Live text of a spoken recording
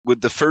with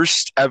the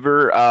first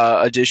ever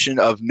edition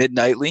of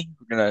Midnightly.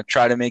 We're gonna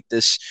try to make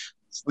this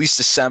at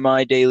least a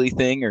semi-daily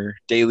thing or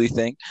daily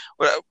thing,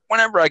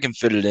 whenever I can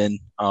fit it in.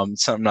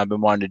 It's something I've been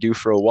wanting to do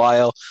for a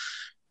while.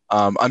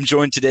 I'm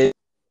joined today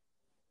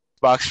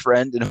by Xbox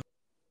friend and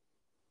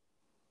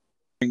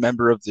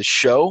member of the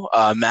show,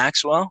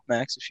 Maxwell.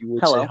 Max, if you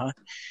would Hello. say hi.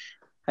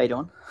 How you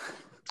doing?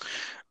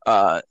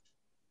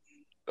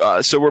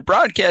 So we're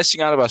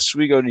broadcasting out of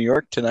Oswego, New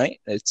York tonight.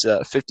 It's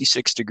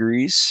 56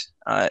 degrees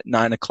at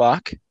 9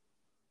 o'clock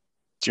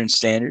Eastern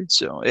Standard.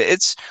 So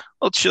it's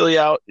a little chilly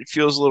out. It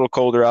feels a little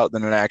colder out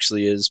than it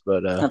actually is.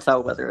 But That's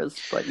how weather is,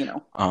 but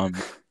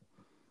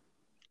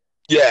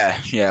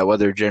yeah,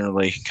 weather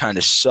generally kind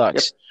of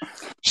sucks. Yep.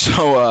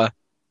 So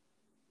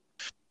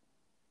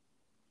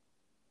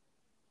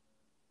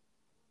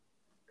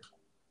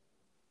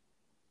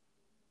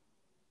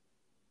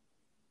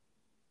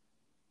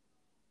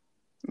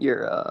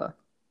your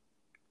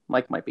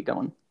mic might be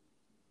going.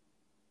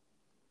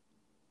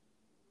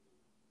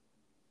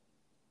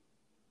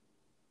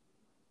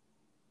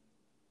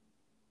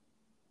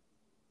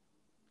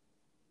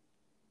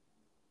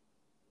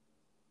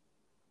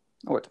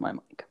 Or it's my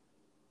mic.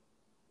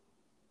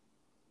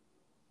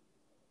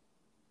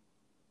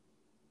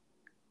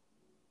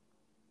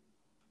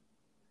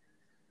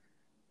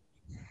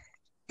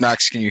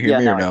 Max, can you hear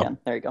me or no? I can.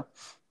 There you go.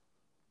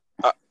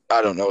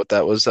 I don't know what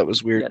that was. That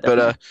was weird. Yeah,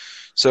 but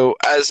so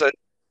as I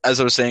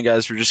was saying,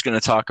 guys, we're just going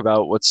to talk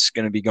about what's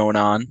going to be going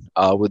on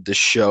with the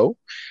show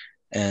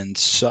and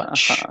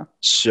such. Uh-huh.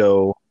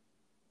 So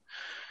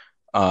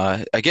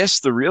I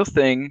guess the real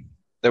thing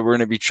that we're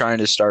going to be trying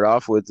to start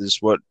off with is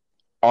what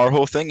our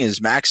whole thing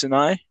is. Max and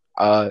I.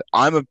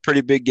 I'm a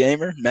pretty big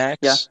gamer. Max?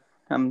 Yeah,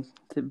 I've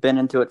been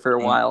into it for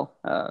a while.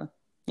 Been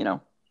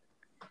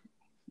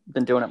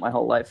doing it my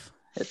whole life.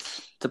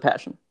 It's a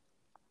passion.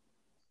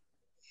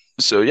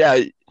 So, yeah,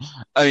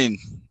 I mean,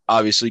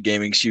 obviously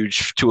gaming's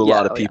huge to a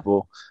lot of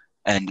people.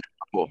 Yeah. And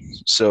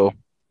so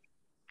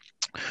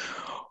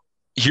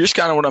here's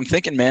kind of what I'm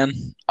thinking, man.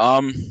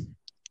 I'm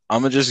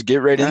going to just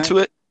get right into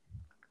it.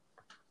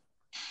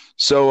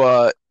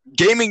 So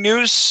gaming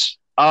news,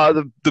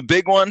 the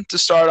big one to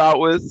start out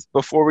with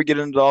before we get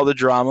into all the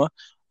drama,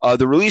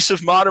 the release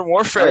of Modern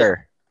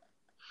Warfare.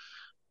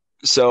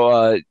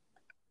 So,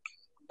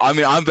 I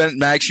mean,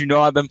 Max,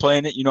 I've been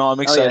playing it. I'm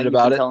excited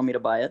about it. Telling me to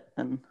buy it,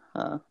 and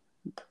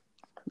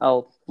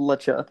I'll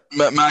let you.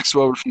 Max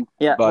will refuse.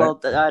 Yeah, well,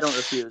 I don't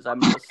refuse.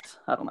 I'm just,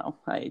 I don't know.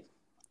 I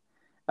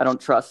don't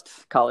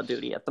trust Call of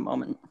Duty at the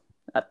moment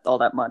all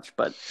that much,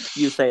 but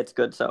you say it's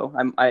good, so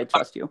I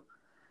trust you.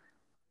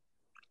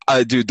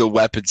 Dude, the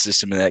weapon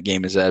system in that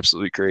game is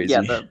absolutely crazy.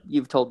 Yeah,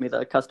 you've told me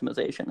the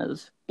customization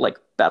is like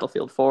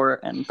Battlefield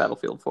 4, and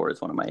Battlefield 4 is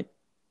one of my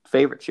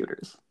favorite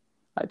shooters.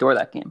 I adore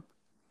that game.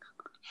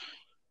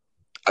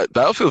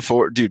 Battlefield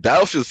 4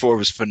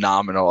 was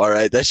phenomenal. All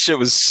right, that shit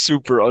was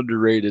super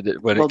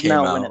underrated when it came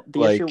out.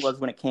 The issue was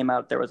when it came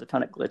out, there was a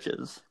ton of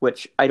glitches,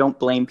 which I don't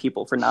blame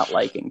people for not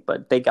liking,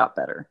 but they got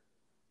better.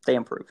 They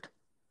improved.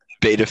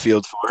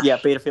 Battlefield 4. Yeah,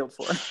 Battlefield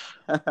 4.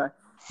 That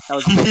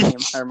was a good game.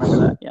 I remember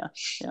that.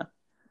 Yeah.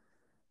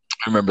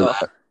 I remember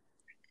that.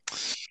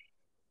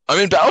 I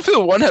mean,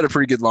 Battlefield 1 had a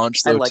pretty good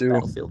launch, though, I like too.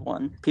 Battlefield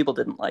 1. People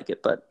didn't like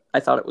it, but I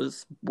thought it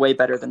was way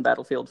better than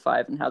Battlefield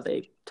 5 and how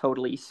they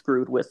totally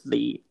screwed with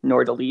the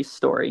Nordalise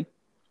story.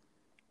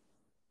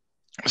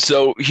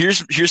 So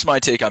here's my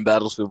take on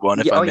Battlefield 1,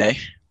 if I may.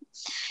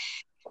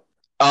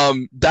 Yeah.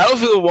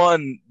 Battlefield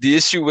 1, the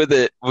issue with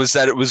it was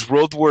that it was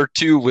World War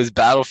II with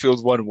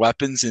Battlefield 1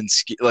 weapons and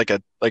like a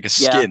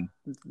skin.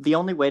 Yeah, the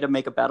only way to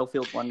make a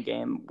Battlefield 1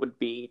 game would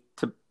be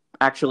to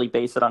actually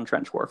base it on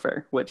trench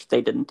warfare, which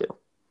they didn't do.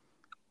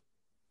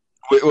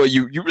 Well,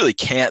 you really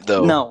can't,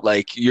 though. No.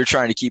 Like, you're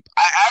trying to keep...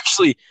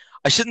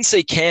 I shouldn't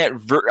say can't.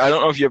 I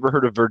don't know if you ever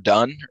heard of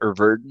Verdun or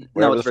Verdun,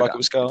 whatever the fuck it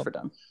was called.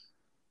 Verdun.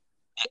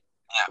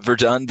 Yeah,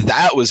 Verdun.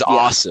 That was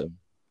awesome.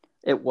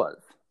 It was.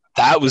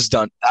 That was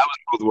done. That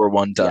was World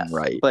War I done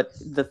right. But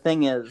the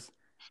thing is,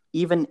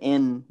 even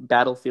in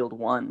Battlefield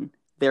 1,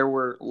 there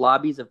were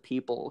lobbies of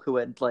people who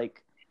had,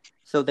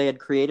 so they had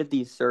created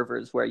these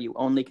servers where you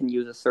only can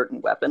use a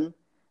certain weapon.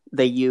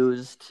 They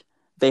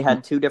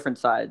had two different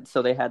sides.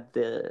 So they had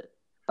the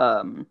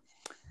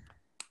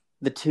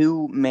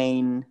two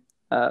main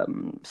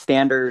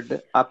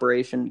standard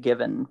operation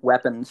given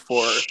weapons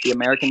for the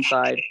American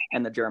side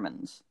and the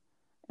Germans.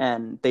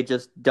 And they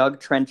just dug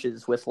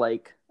trenches with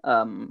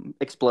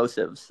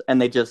explosives,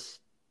 and they just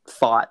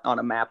fought on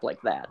a map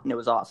like that, and it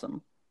was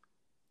awesome.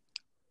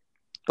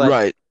 But,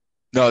 right.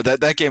 No,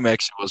 that game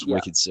actually was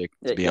wicked sick,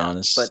 to be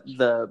honest. But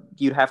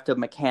you'd have to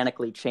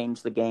mechanically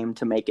change the game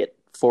to make it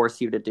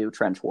force you to do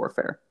trench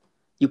warfare.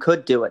 You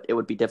could do it. It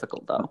would be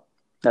difficult, though.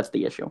 That's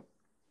the issue.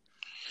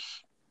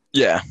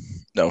 Yeah.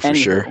 No, for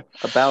sure.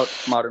 About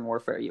Modern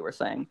Warfare, you were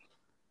saying.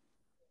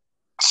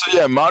 So,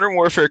 yeah, Modern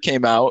Warfare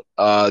came out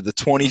the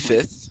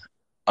 25th.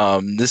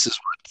 This is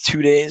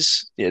 2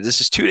 days. Yeah,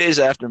 this is 2 days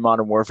after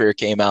Modern Warfare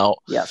came out.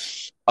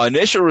 Yes.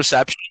 Initial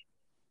reception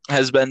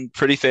has been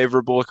pretty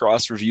favorable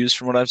across reviews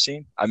from what I've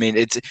seen. I mean,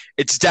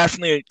 it's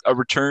definitely a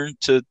return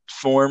to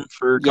form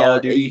for Call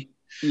of Duty.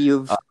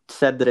 You've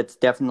said that it's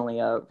definitely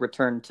a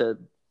return to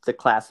the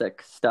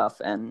classic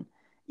stuff, and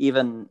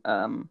even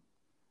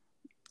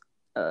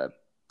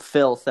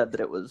Phil said that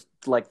it was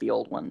like the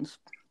old ones,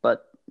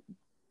 but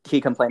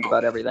he complains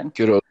about everything.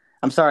 Good old.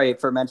 I'm sorry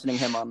for mentioning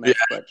him on this,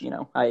 but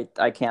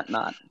I can't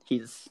not.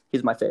 He's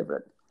my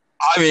favorite.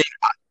 I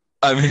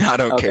mean, I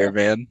don't care,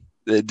 man.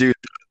 Dude,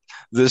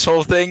 this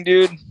whole thing,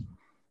 dude,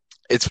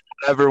 it's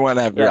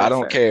whenever. I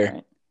don't care.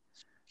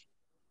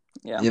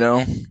 Right.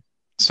 Yeah.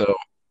 So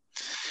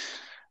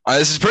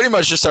this is pretty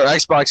much just our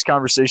Xbox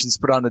conversations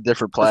put on a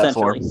different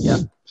platform. Yeah,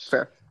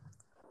 fair.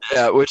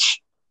 Yeah,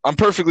 which I'm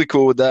perfectly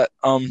cool with that.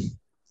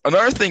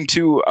 Another thing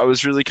too, I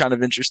was really kind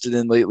of interested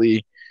in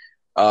lately,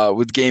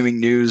 with gaming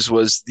news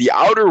was the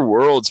Outer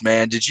Worlds.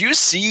 Man, did you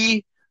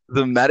see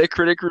the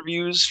Metacritic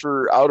reviews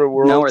for Outer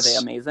Worlds? No, are they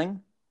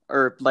amazing?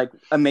 Or like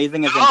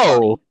amazing as in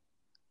funny?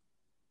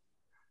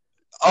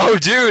 Oh,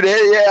 dude,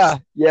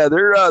 yeah,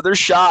 they're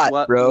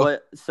shot, bro.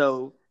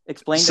 So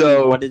explain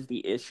to me, what is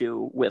the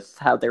issue with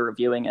how they're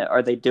reviewing it?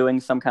 Are they doing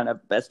some kind of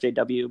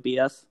SJW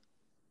BS?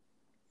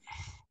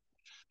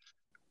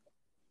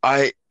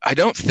 I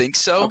don't think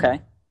so.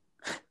 Okay.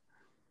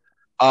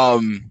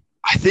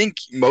 I think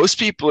most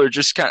people are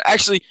just kind of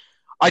actually.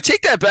 I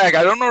take that back.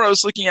 I don't know what I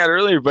was looking at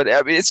earlier, but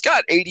I mean, it's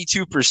got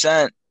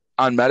 82%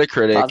 on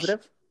Metacritic.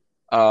 Positive?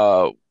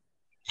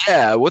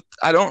 Yeah. What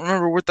I don't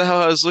remember what the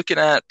hell I was looking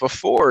at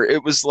before.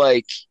 It was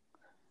like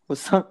was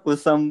some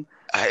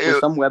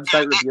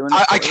website reviewing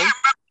it. I can't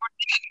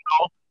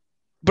remember,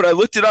 but I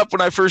looked it up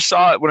when I first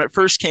saw it when it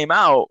first came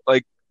out,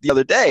 like the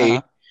other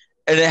day,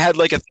 and it had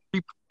like a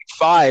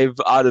 3.5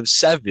 out of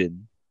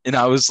 7, and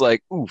I was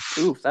like,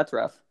 oof, that's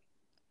rough.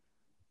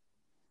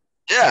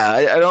 Yeah,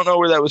 I don't know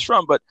where that was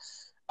from, but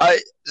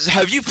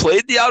have you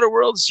played the Outer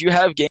Worlds? Do you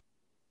have Game?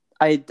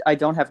 I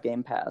don't have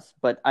Game Pass,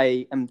 but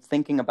I am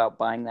thinking about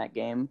buying that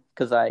game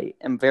because I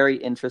am very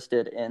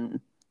interested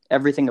in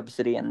everything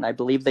Obsidian. I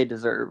believe they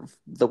deserve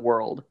the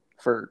world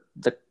for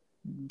the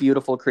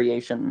beautiful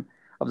creation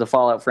of the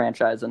Fallout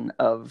franchise and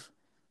of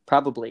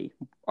probably,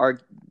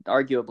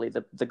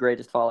 arguably, the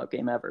greatest Fallout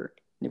game ever,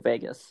 New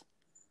Vegas.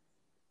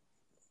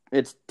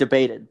 It's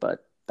debated,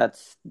 but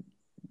that's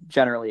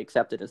generally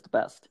accepted as the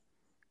best.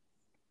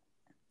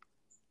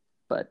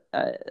 But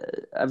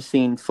I've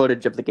seen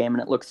footage of the game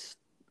and it looks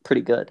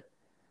pretty good.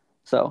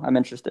 So I'm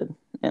interested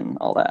in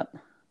all that.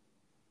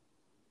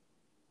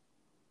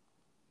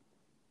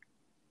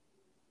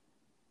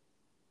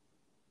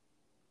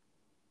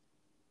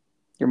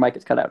 Your mic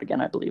is cut out again,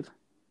 I believe.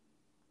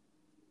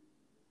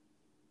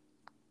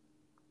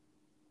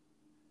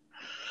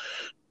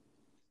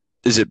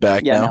 Is it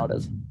back now? Yeah, now it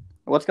is.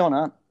 What's going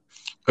on?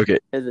 Okay.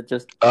 Is it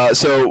just...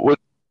 So what?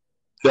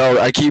 No,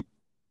 I keep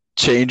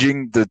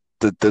changing the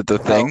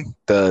thing,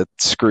 the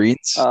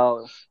screens.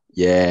 Oh.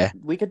 Yeah.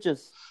 We could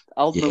just...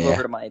 I'll move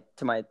over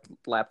to my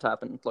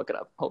laptop and look it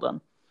up. Hold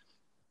on.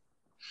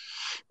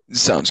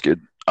 Sounds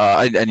good.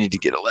 I need to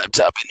get a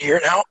laptop in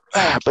here now,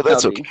 but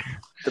that's okay.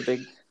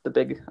 The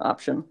big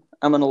option.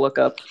 I'm gonna look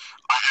up.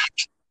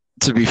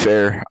 To be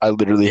fair, I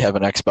literally have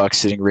an Xbox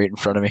sitting right in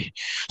front of me.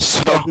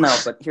 So no,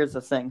 but here's the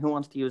thing: who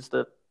wants to use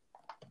the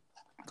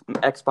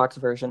Xbox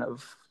version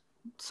of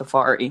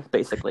Safari,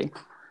 basically?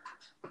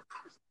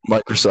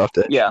 Microsoft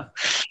Edge. Yeah.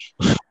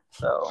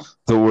 So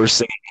the worst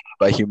thing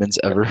by humans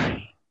ever.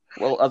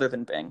 Well, other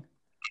than Bing.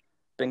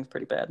 Bing's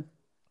pretty bad.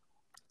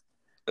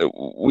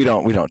 We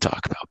don't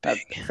talk about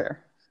Bing.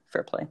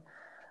 Fair play.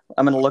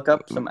 I'm going to look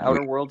up some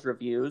Outer Worlds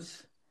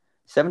reviews.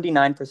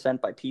 79%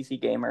 by PC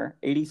Gamer,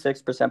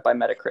 86% by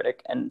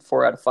Metacritic, and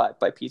 4 out of 5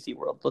 by PC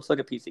World. Let's look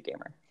at PC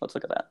Gamer. Let's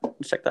look at that.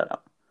 Let's check that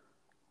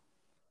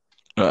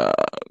out.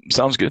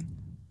 Sounds good.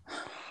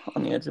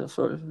 On the edge of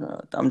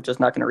I'm just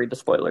not going to read the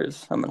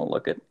spoilers. I'm going to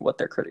look at what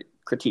their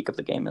critique of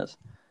the game is.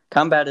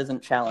 Combat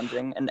isn't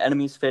challenging, and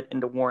enemies fit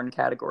into worn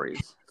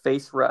categories.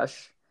 Face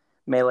rush,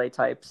 melee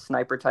types,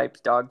 sniper types,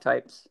 dog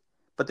types.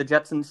 But the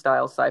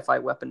Jetson-style sci-fi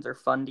weapons are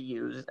fun to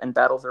use, and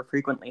battles are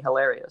frequently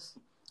hilarious.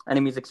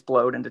 Enemies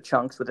explode into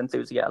chunks with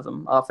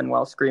enthusiasm, often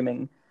while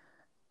screaming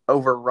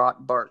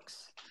overwrought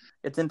barks.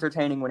 It's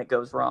entertaining when it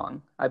goes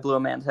wrong. I blew a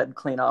man's head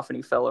clean off and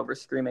he fell over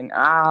screaming,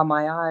 "Ah,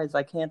 my eyes,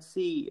 I can't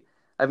see."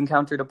 I've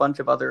encountered a bunch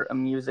of other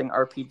amusing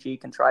RPG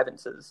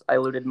contrivances. I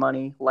looted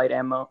money, light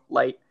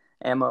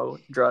ammo,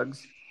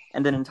 drugs,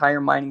 and an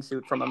entire mining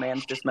suit from a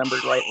man's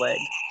dismembered right leg.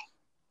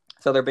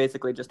 So they're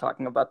basically just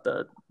talking about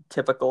the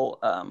typical,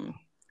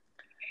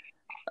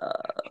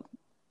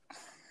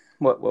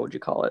 what would you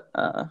call it?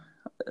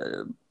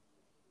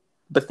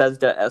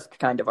 Bethesda-esque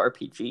kind of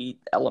RPG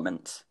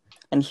elements.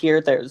 And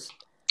here there's...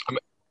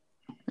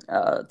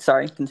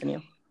 sorry,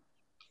 continue.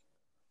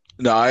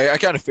 No, I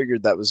kind of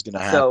figured that was going to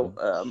happen.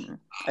 So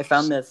I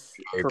found this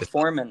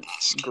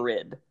performance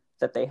grid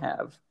that they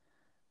have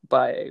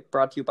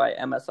brought to you by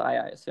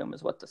MSI, I assume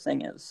is what the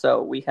thing is.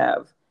 So we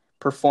have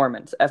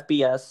performance,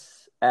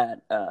 FPS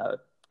at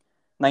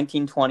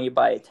 1920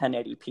 by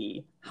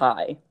 1080p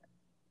high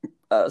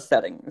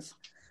settings.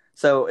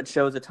 So it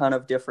shows a ton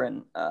of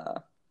different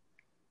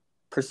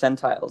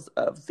percentiles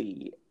of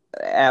the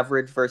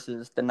average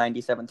versus the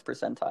 97th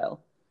percentile.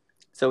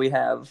 So we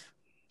have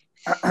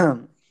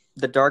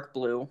the dark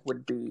blue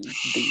would be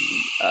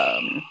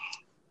the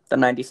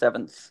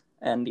 97th,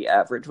 and the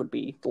average would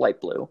be the light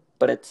blue.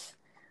 But it's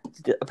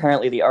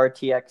apparently the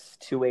RTX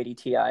 280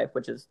 Ti,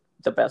 which is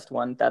the best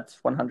one. That's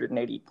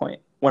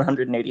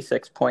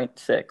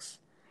 186.6.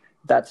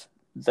 That's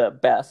the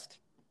best.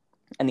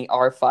 And the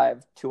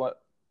R5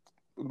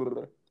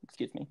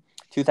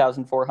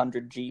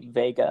 2400G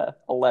Vega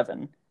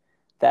 11,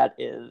 that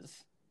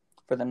is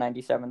for the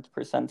 97th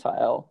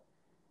percentile,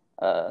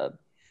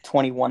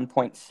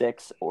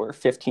 21.6 or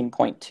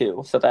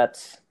 15.2. So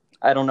that's,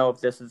 I don't know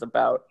if this is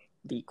about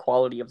the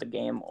quality of the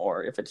game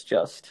or if it's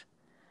just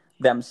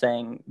them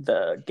saying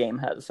the game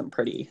has some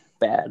pretty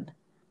bad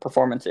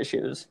performance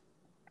issues.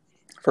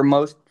 For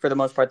the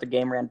most part, the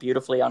game ran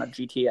beautifully on a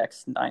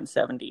GTX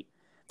 970.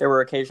 There were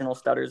occasional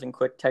stutters and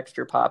quick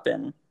texture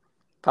popping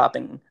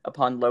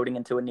upon loading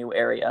into a new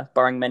area.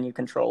 Barring menu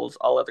controls,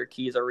 all other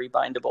keys are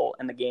rebindable,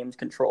 and the game's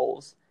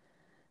controls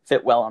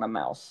fit well on a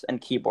mouse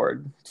and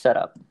keyboard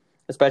setup,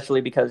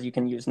 especially because you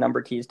can use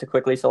number keys to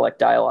quickly select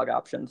dialogue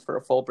options. For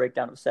a full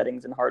breakdown of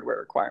settings and hardware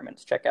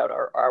requirements, check out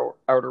our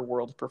Outer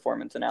Worlds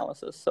performance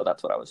analysis. So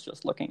that's what I was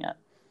just looking at.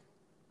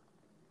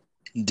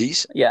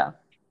 Decent. Yeah.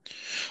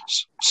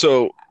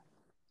 So,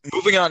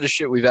 moving on to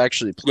shit we've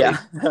actually played. Yeah.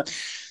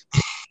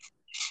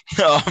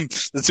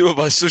 The two of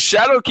us. So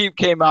Shadowkeep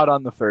came out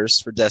on the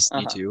 1st for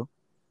Destiny 2.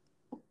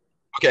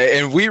 Okay,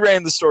 and we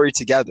ran the story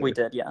together. We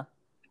did, yeah.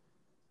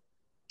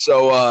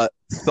 So,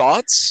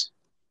 thoughts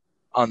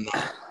on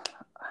that?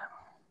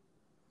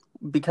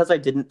 Because I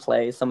didn't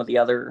play some of the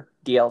other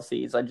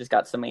DLCs, I just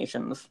got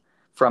summations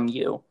from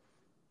you.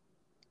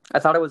 I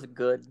thought it was a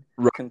good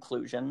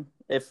conclusion,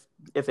 if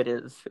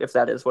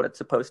that is what it's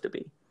supposed to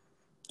be.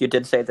 You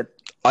did say that.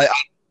 Okay,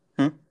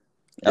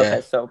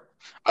 yeah. So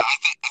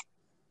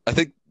I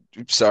think.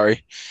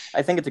 Sorry.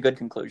 I think it's a good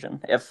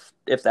conclusion, if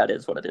that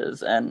is what it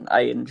is, and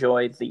I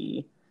enjoyed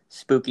the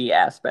spooky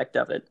aspect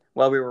of it.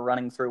 While we were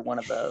running through one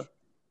of the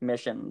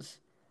missions,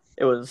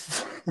 it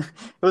was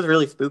it was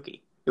really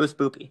spooky. It was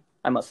spooky,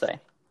 I must say.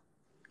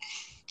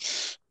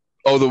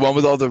 Oh, the one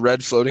with all the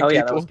red floating people? Oh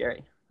yeah, that was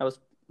scary.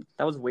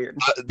 That was weird.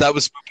 That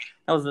was.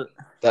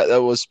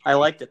 That was. I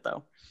liked it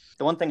though.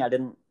 The one thing I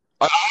didn't.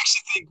 I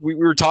actually think we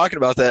were talking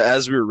about that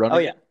as we were running. Oh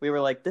yeah, we were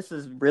like, "This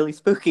is really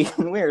spooky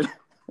and weird."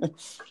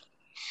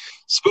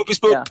 Spook.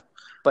 Yeah,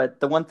 but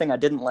the one thing I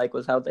didn't like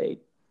was how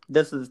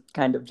this is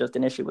kind of just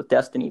an issue with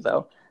Destiny,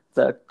 though.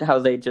 How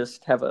they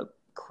just have a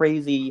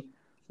crazy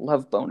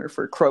love boner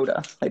for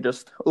Crota. They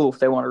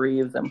want to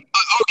reuse them.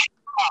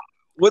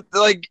 What,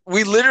 like,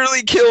 we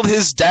literally killed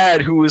his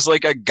dad, who was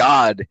like a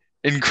god,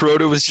 and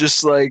Crota was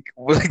just like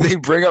they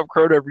bring up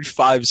Crota every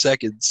 5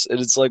 seconds, and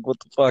it's like, what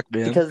the fuck,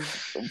 man? Because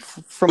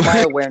from my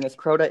awareness,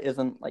 Crota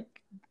isn't like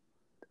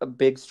a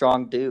big,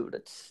 strong dude.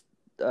 It's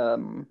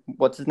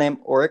what's his name?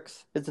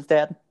 Oryx is his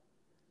dad.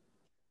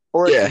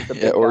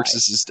 Oryx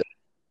is his dad.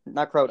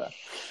 Not Crota.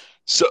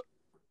 So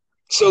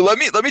let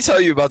me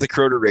tell you about the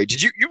Crota raid.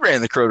 Did you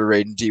ran the Crota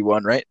raid in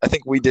D1, right? I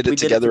think we did it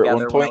together at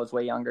one point. When I was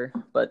way younger,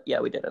 but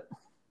yeah, we did it.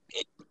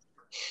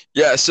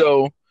 Yeah,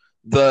 so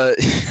the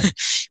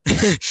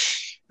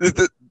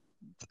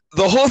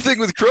the whole thing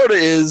with Crota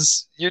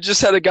is you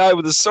just had a guy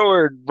with a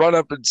sword run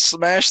up and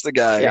smash the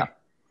guy. Yeah.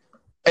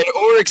 And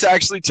Oryx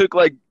actually took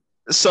like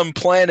some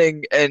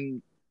planning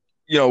and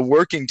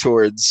working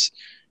towards.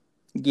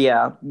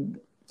 Yeah.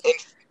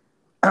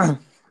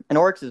 And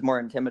Oryx is more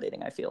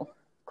intimidating, I feel.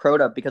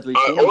 Crota, because we've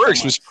seen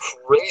Oryx was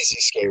crazy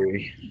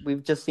scary.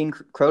 We've just seen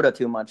Crota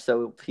too much,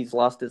 so he's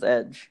lost his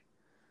edge.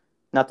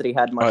 Not that he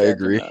had much edge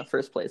in the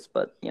first place,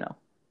 but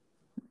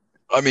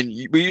I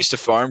mean, we used to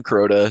farm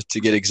Crota to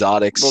get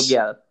exotics. Well,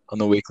 yeah. On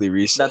the weekly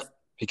reset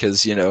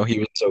because he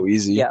was so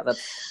easy. Yeah,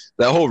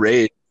 that whole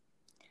raid.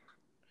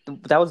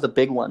 That was the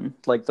big one.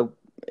 Like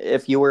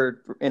if you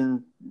were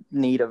in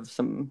need of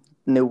some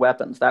new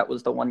weapons, that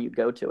was the one you'd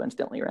go to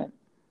instantly, right?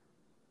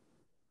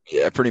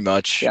 Yeah, pretty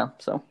much. Yeah,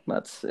 so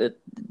that's it.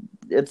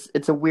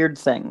 It's a weird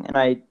thing, and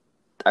I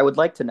would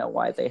like to know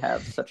why they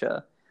have such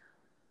a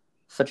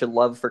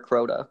love for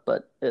Crota,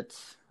 but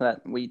it's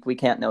that we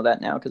can't know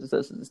that now because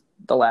this is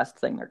the last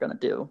thing they're going to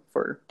do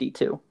for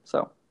D2.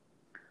 So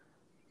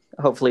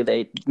hopefully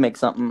they make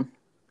something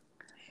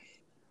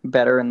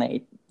better and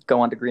they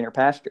go on to greener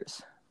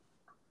pastures.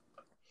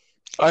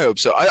 I hope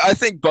so. I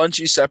think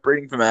Bungie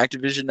separating from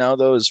Activision now,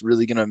 though, is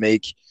really gonna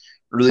make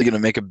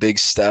a big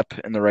step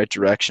in the right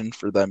direction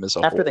for them as a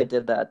whole. After they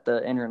did that,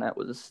 the internet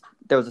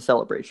there was a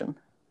celebration.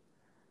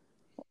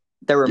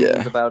 There were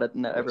memes about it,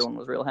 and everyone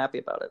was real happy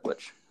about it.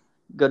 Which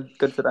good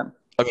for them.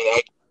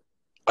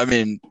 I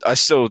mean, I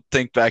still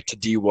think back to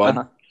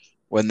D1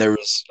 when there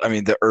was,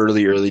 the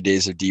early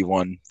days of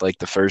D1, like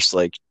the first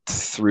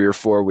 3 or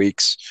 4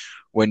 weeks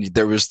when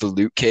there was the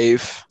loot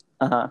cave.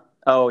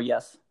 Oh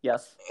yes.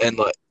 And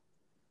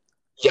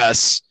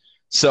yes.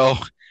 So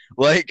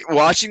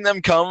watching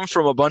them come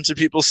from a bunch of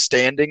people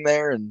standing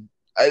there and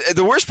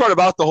The worst part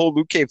about the whole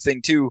loot cave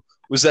thing too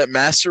was that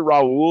Master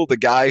Raoul, the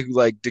guy who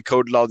like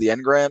decoded all the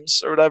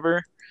engrams or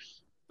whatever,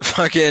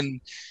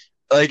 fucking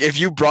like if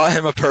you brought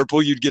him a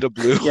purple, you'd get a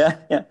blue.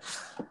 Yeah.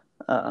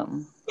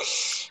 Um,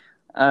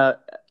 uh,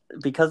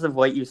 because of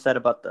what you said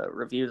about the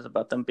reviews,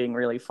 about them being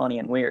really funny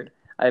and weird,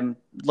 I'm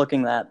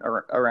looking that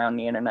around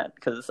the internet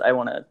because I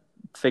want to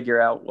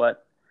figure out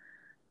what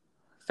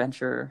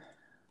venture.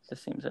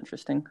 This seems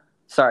interesting.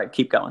 Sorry,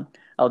 keep going.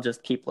 I'll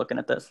just keep looking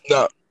at this.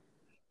 No,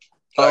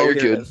 you're here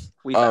good. It is.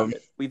 We found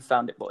it. We've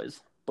found it,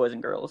 boys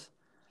and girls.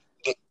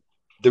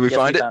 Did we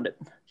find it? Found it.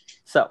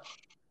 So,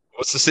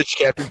 what's the sitch,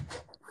 Captain?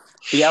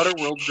 The Outer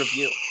Worlds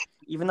review.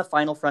 Even the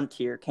final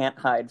frontier can't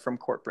hide from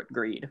corporate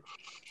greed.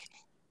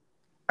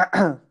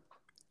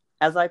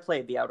 As I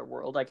played The Outer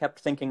World, I kept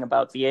thinking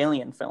about the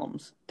Alien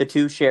films. The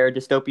two share a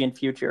dystopian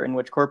future in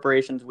which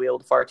corporations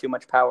wield far too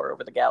much power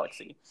over the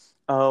galaxy.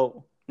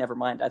 Oh, never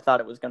mind. I thought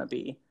it was going to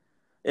be.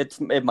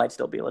 It might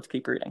still be. Let's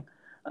keep reading.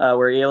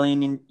 Where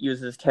Alien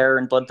uses terror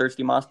and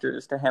bloodthirsty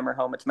monsters to hammer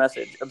home its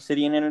message.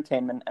 Obsidian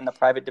Entertainment and the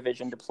Private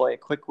Division deploy a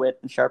quick wit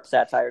and sharp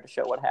satire to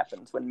show what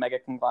happens when mega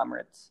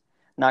conglomerates,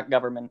 not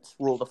governments,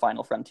 rule the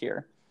final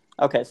frontier.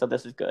 Okay, so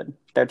this is good.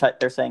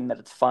 They're saying that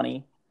it's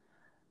funny.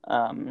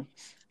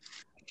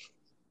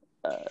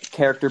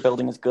 Character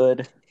building is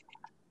good.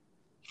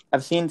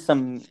 I've seen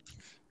some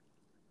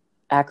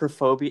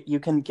acrophobia. You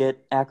can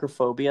get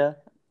acrophobia.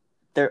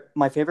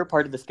 My favorite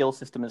part of the skill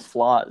system is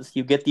flaws.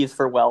 You get these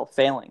for,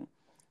 failing.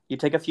 You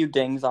take a few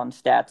dings on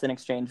stats in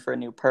exchange for a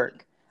new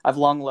perk. I've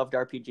long loved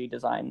RPG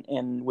design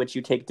in which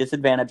you take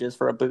disadvantages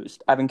for a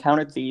boost. I've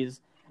encountered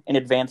these in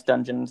Advanced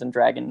Dungeons &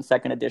 Dragons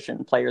 2nd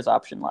Edition Player's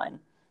Option line.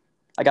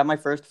 I got my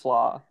first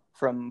flaw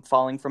from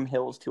falling from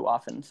hills too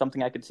often,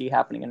 something I could see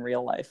happening in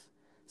real life.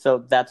 So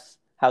that's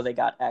how they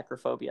got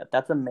acrophobia.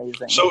 That's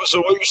amazing. So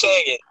what you're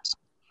saying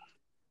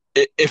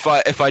is,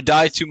 if I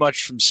die too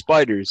much from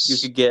spiders, you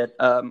could get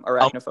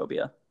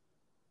arachnophobia.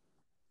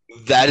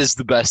 That is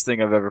the best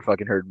thing I've ever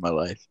fucking heard in my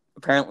life.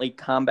 Apparently,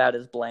 combat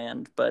is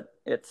bland, but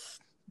it's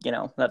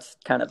that's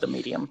kind of the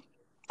medium.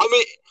 I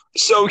mean,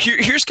 so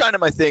here's kind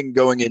of my thing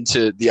going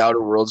into the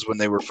Outer Worlds when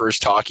they were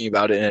first talking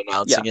about it and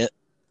announcing it.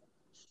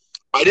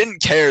 I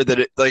didn't care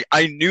that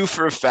I knew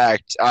for a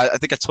fact, I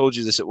think I told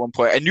you this at one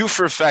point, I knew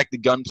for a fact the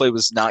gunplay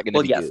was not going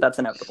to be good. Well, yes, that's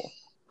inevitable.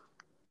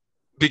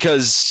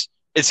 Because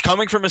it's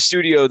coming from a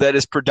studio that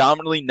is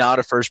predominantly not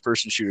a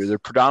first-person shooter. They're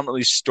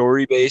predominantly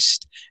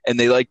story-based, and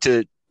they like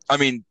to,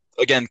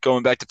 again,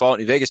 going back to Fallout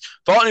New Vegas,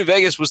 Fallout New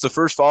Vegas was the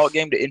first Fallout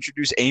game to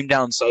introduce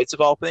aim-down sights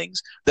of all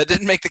things. That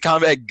didn't make the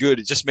combat good.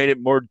 It just made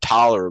it more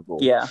tolerable.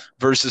 Yeah.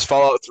 Versus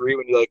Fallout 3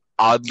 when you,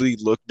 oddly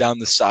look down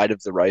the side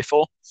of the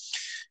rifle.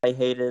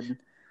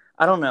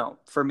 I don't know.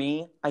 For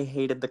me, I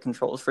hated the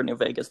controls for New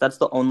Vegas. That's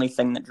the only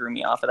thing that drew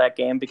me off of that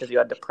game because you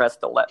had to press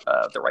the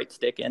right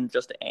stick in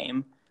just to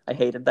aim. I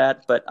hated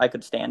that, but I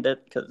could stand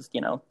it because,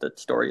 the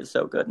story is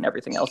so good and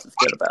everything else is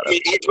good about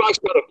it. Xbox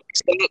got to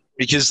fix that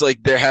because,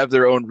 they have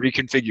their own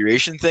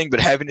reconfiguration thing, but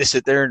having to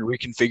sit there and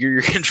reconfigure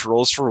your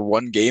controls for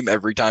one game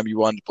every time you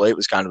wanted to play it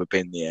was kind of a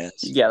pain in the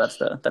ass. Yeah, that's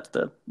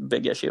the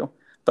big issue.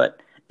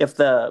 But if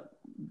there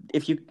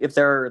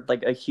are,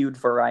 a huge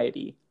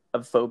variety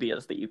of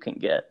phobias that you can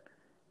get,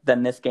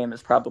 then this game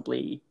is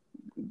probably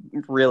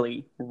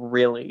really,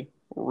 really,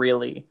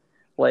 really,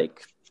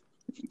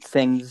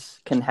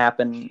 things can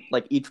happen.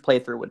 Each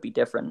playthrough would be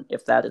different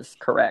if that is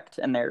correct.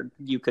 And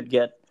you could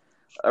get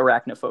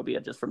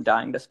arachnophobia just from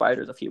dying to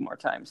spiders a few more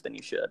times than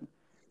you should.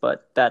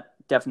 But that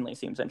definitely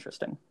seems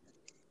interesting.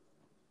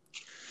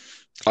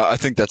 I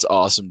think that's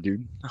awesome,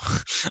 dude.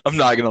 I'm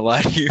not going to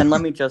lie to you. And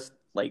let me just,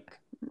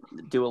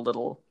 do a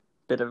little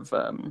bit of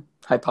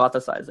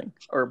hypothesizing,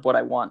 or what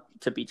I want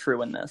to be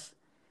true in this.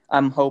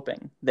 I'm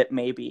hoping that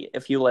maybe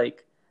if you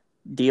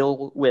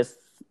deal with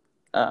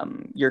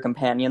your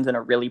companions in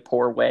a really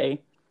poor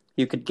way,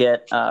 you could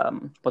get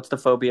what's the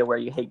phobia where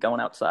you hate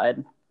going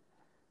outside?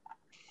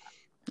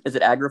 Is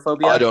it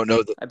agoraphobia? I don't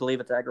know. I believe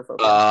it's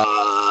agoraphobia.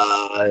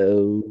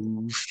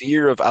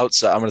 Fear of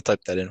outside. I'm going to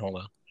type that in. Hold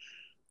on.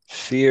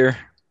 Fear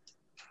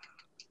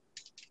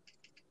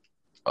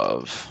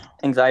of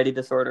anxiety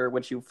disorder,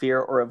 which you fear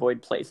or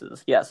avoid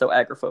places. Yeah, so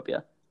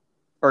agoraphobia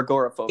or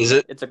agoraphobia. Is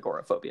it? It's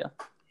agoraphobia.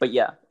 But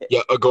yeah.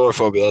 Yeah,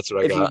 agoraphobia, that's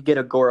what I got. If you get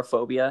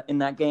agoraphobia in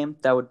that game,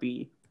 that would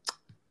be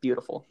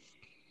beautiful.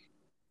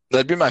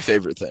 That'd be my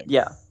favorite thing.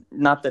 Yeah,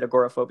 not that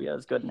agoraphobia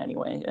is good in any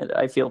way.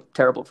 I feel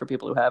terrible for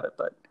people who have it,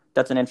 but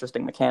that's an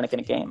interesting mechanic in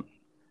a game.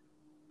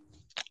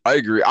 I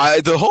agree.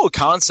 The whole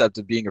concept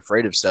of being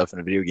afraid of stuff in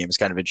a video game is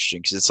kind of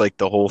interesting because it's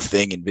the whole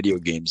thing in video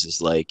games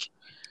is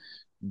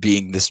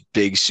being this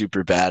big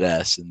super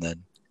badass and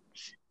then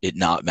it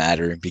not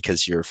mattering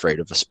because you're afraid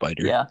of a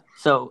spider. Yeah,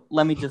 so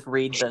let me just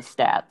read the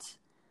stats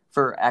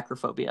for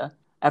acrophobia.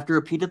 After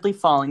repeatedly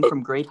falling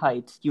from great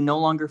heights, you no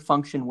longer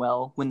function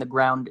well when the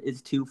ground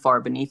is too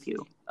far beneath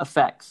you.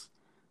 Effects: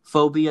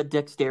 phobia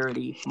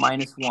dexterity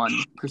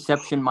 -1,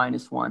 perception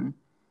 -1,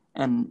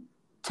 and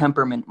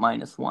temperament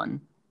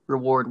 -1.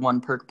 Reward 1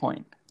 perk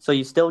point. So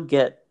you still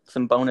get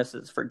some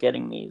bonuses for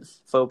getting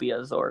these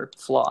phobias or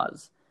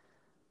flaws.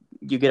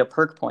 you get a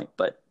perk point,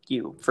 but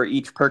for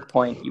each perk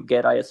point you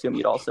get, I assume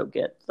you'd also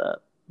get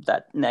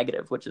that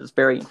negative, which is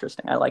very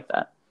interesting. I like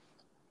that.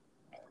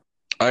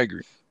 I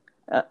agree.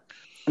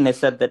 And they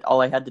said that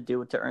all I had to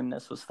do to earn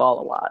this was fall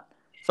a lot.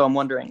 So I'm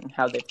wondering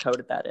how they've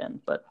coded that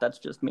in, but that's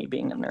just me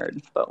being a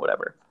nerd. But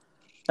whatever.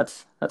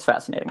 That's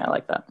fascinating. I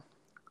like that.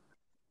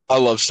 I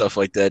love stuff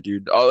like that,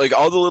 dude. All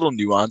the little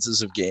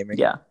nuances of gaming.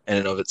 Yeah. In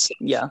and of itself.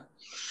 Yeah.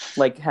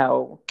 Like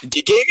how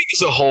gaming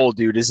as a whole,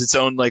 dude, is its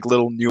own like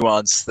little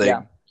nuance thing.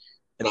 Yeah.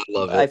 And I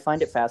love it. I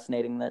find it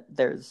fascinating that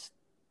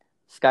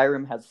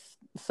Skyrim has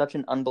such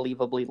an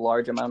unbelievably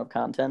large amount of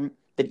content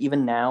that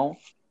even now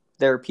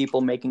there are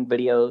people making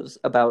videos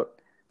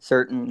about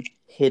certain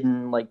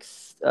hidden like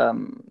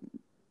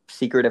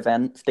secret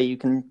events that you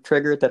can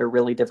trigger that are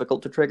really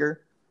difficult to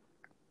trigger.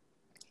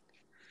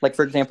 Like,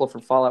 for example, for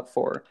Fallout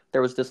 4,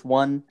 there was this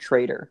one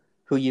trader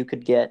who you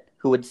could get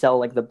who would sell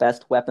like the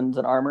best weapons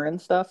and armor and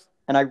stuff.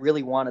 And I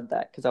really wanted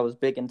that because I was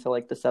big into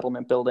like the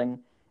settlement building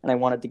and I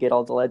wanted to get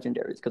all the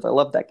legendaries because I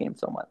love that game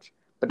so much.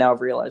 But now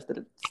I've realized that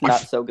it's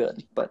not so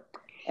good. But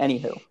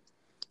anywho,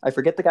 I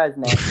forget the guy's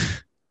name,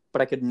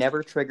 but I could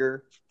never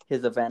trigger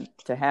his event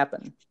to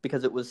happen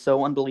because it was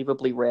so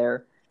unbelievably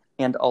rare.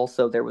 And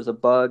also there was a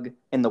bug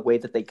in the way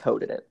that they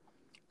coded it.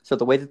 So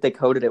the way that they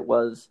coded it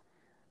was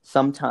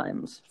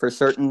sometimes for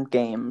certain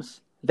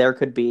games, there's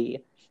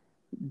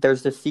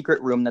this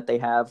secret room that they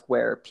have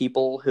where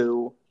people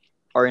who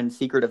are in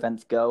secret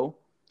events go,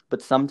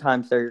 but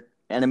sometimes their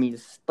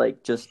enemies,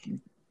 like just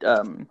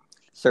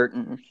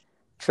certain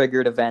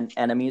triggered event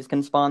enemies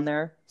can spawn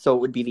there. So it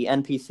would be the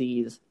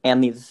NPCs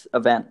and these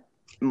event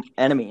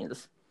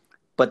enemies,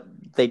 but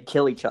they'd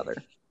kill each other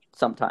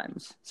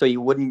sometimes. So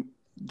you wouldn't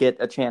get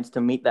a chance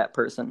to meet that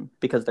person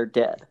because they're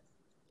dead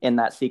in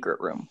that secret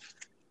room,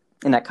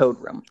 in that code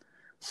room.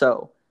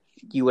 So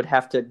you would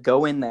have to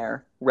go in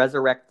there,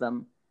 resurrect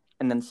them,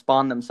 and then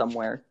spawn them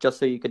somewhere just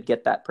so you could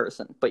get that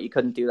person. But you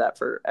couldn't do that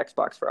for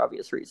Xbox for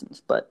obvious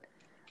reasons. But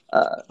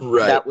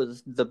that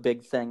was the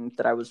big thing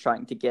that I was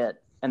trying to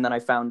get. And then I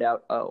found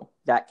out, oh,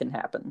 that can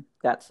happen.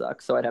 That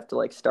sucks. So I'd have to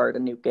like start a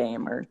new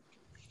game or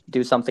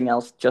do something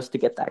else just to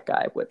get that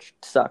guy, which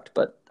sucked.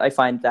 But I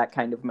find that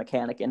kind of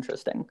mechanic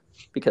interesting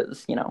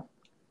because, you know,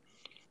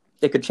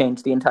 it could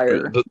change the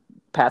entire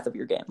path of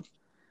your game.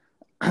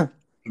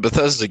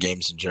 Bethesda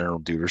games in general,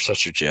 dude, are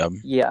such a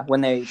gem. Yeah,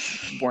 when they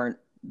weren't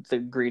the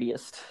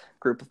greediest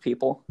group of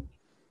people.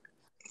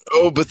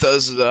 Oh,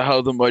 Bethesda,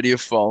 how the mighty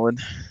have fallen.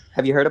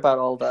 Have you heard about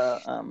all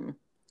the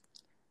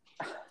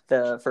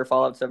for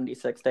Fallout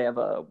 76, they have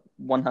a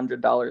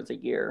 $100 a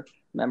year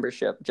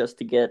membership just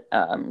to get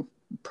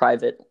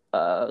private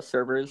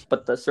servers,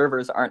 but the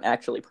servers aren't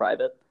actually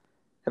private.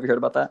 Have you heard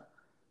about that?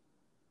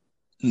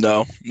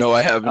 No,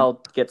 I haven't.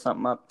 I'll get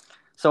something up.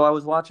 So I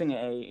was watching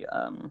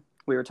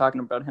we were talking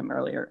about him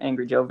earlier,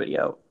 Angry Joe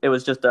video. It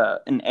was just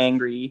an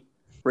angry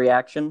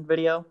reaction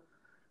video.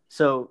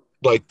 So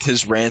like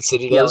his rants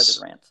that he does? Yeah, like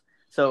his rants.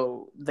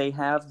 So they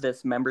have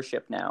this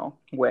membership now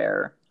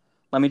where,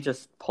 let me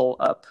just pull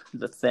up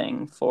the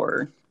thing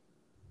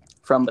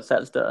from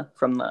Bethesda,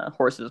 from the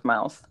horse's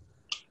mouth.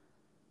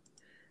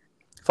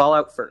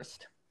 Fallout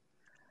first.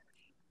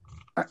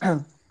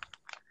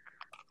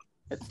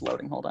 It's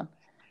loading, hold on.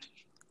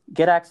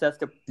 Get access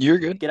to You're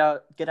good.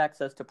 Get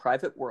access to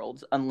private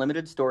worlds,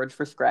 unlimited storage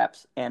for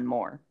scraps, and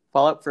more.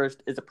 Fallout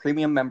First is a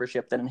premium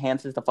membership that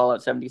enhances the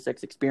Fallout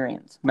 76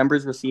 experience.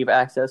 Members receive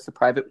access to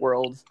private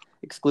worlds,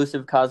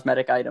 exclusive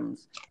cosmetic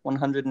items,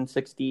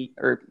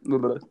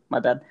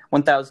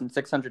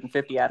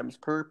 1,650 items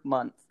per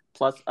month,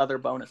 plus other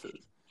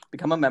bonuses.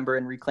 Become a member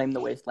and reclaim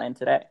the wasteland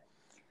today.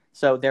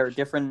 So there are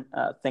different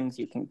things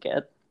you can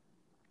get.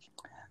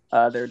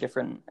 There are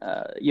different.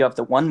 You have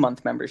the 1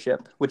 month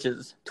membership, which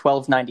is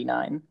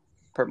 $12.99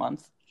 per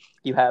month.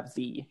 You have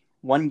the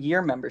 1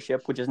 year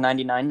membership, which is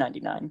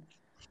 $99.99.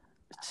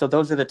 So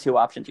those are the two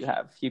options you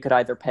have. You could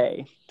either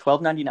pay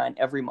 $12.99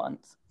 every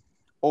month,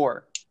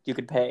 or you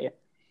could pay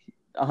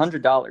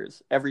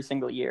 $100 every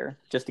single year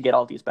just to get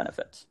all these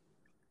benefits,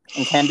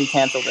 and can be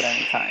canceled at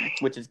any time,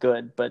 which is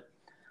good. But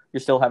you're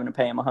still having to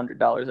pay them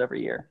 $100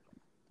 every year,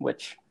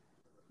 which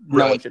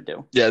no one should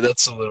do. Yeah,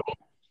 that's a little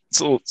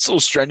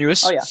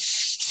strenuous. Oh yeah.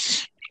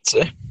 I'd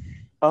say.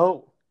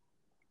 Oh,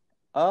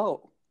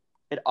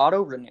 it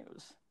auto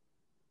renews.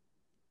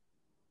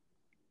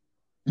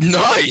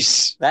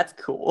 Nice. That's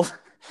cool.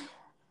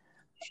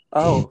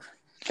 Oh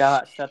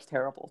gosh, that's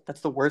terrible. That's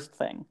the worst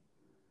thing.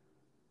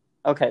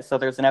 Okay, so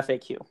there's an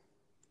FAQ.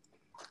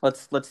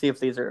 Let's see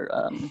if these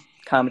are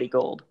comedy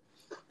gold.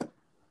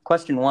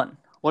 Question 1.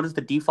 What is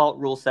the default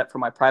rule set for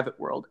my private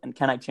world, and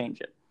can I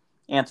change it?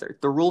 Answer.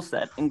 The rule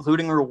set,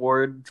 including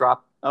reward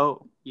drop...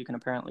 Oh, you can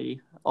apparently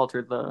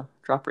alter the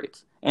drop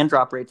rates. And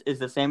drop rates is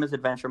the same as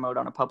adventure mode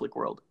on a public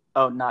world.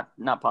 Oh, not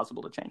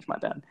possible to change, my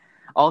bad.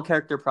 All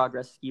character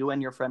progress you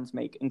and your friends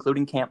make,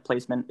 including camp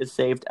placement, is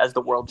saved as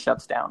the world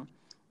shuts down.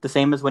 The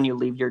same as when you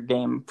leave your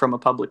game from a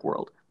public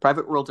world.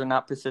 Private worlds are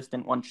not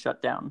persistent once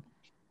shut down,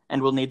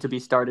 and will need to be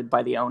started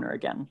by the owner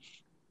again.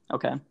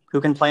 Okay. Who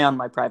can play on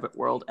my private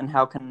world, and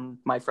how can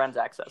my friends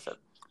access it?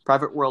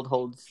 Private world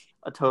holds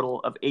a total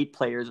of 8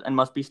 players and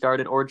must be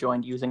started or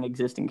joined using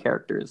existing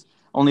characters.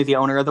 Only the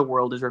owner of the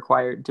world is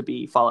required to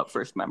be Fallout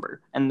First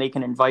member, and they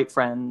can invite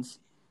friends.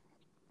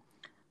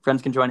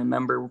 Friends can join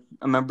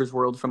a member's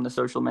world from the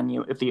social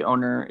menu if the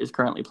owner is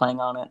currently playing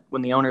on it.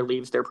 When the owner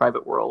leaves their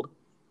private world,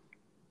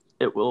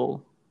 it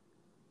will...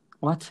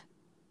 What?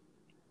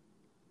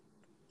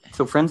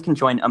 So friends can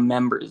join a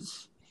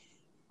member's.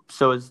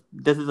 So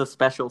this is a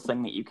special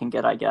thing that you can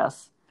get, I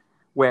guess,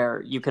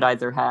 where you could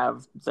either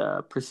have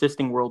the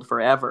persisting world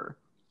forever,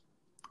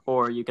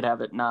 or you could have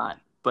it not.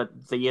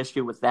 But the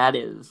issue with that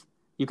is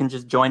you can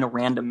just join a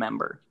random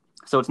member,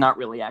 so it's not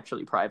really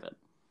actually private.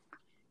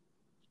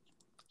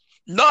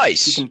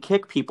 Nice! You can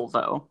kick people,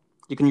 though.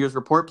 You can use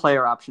report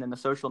player option in the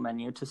social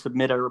menu to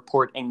submit a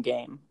report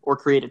in-game, or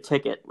create a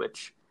ticket,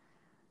 which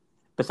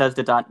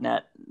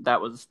Bethesda.net,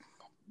 that was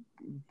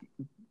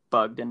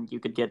bugged, and you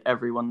could get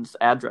everyone's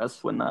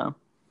address when the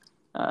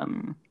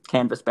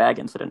canvas bag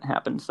incident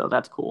happened, so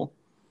that's cool.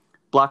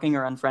 Blocking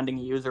or unfriending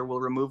a user will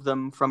remove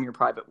them from your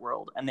private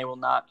world, and they will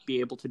not be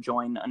able to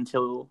rejoin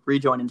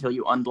until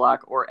you unblock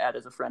or add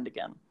as a friend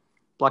again.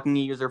 Blocking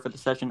a user for the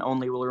session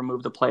only will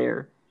remove the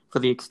player for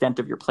the extent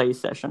of your play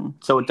session,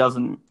 so it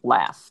doesn't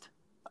last,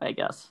 I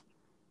guess.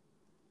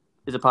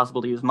 Is it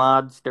possible to use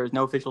mods? There is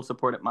no official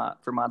support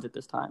for mods at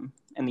this time,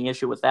 and the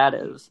issue with that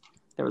is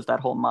there was that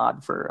whole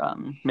mod for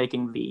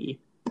making the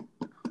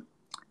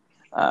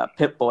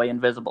Pip-Boy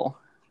invisible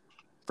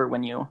for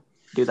when you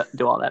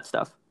do all that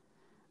stuff.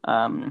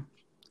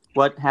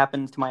 What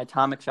happens to my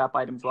Atomic Shop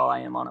items while I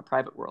am on a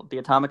private world? The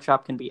Atomic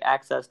Shop can be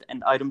accessed,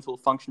 and items will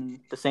function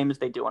the same as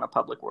they do on a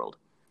public world.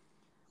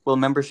 Will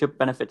membership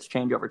benefits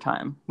change over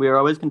time? We are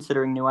always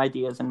considering new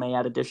ideas and may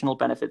add additional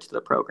benefits to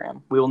the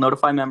program. We will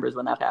notify members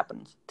when that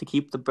happens. To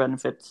keep the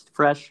benefits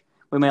fresh,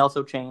 we may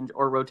also change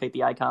or rotate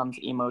the icons,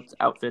 emotes,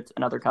 outfits,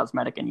 and other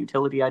cosmetic and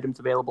utility items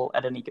available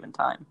at any given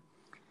time.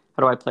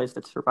 How do I place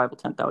the survival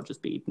tent? That would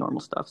just be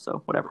normal stuff,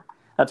 so whatever.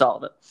 That's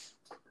all of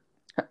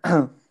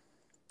it.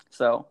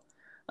 So,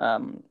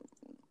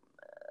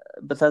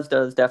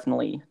 Bethesda is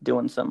definitely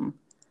doing some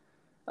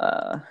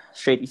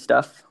shady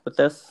stuff with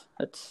this.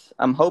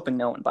 I'm hoping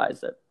no one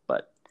buys it,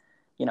 but,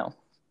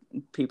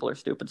 people are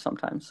stupid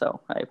sometimes, so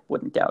I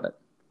wouldn't doubt it.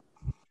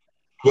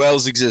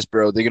 Whales exist,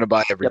 bro. They're going to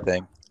buy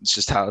everything. Yep. It's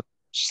just how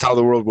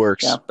the world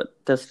works. Yeah, but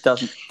this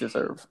doesn't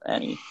deserve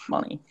any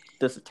money.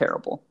 This is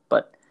terrible.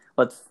 But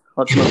let's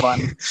move on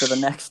to the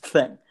next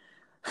thing.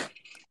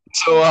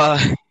 So,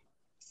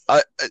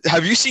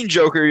 have you seen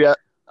Joker yet?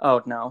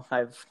 Oh no,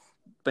 I've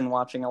been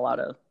watching a lot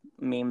of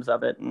memes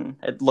of it, and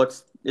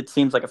it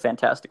seems like a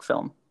fantastic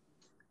film.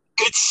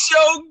 It's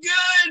so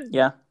good.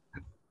 Yeah.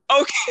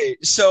 Okay,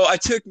 so I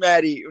took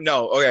Maddie.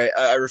 No, okay,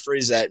 I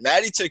rephrase that.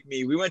 Maddie took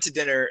me. We went to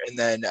dinner, and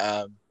then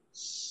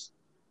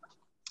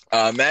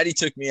Maddie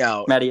took me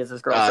out. Maddie is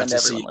his girlfriend.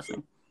 Everyone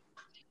listening.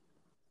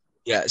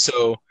 Yeah,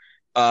 so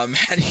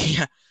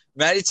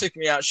Maddie took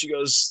me out. She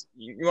goes,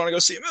 "You want to go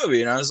see a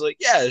movie?" And I was like,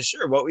 "Yeah,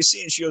 sure. What we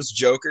seen?" She goes,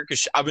 "Joker,"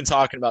 because I've been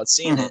talking about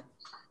seeing it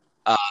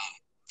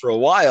for a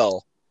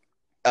while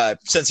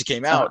since it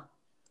came out.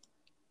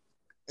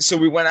 So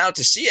we went out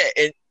to see it,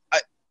 and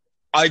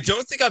I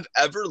don't think I've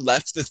ever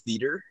left the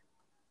theater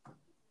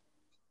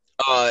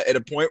at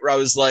a point where I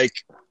was like,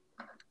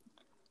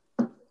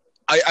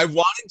 I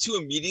wanted to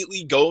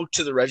immediately go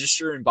to the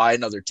register and buy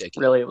another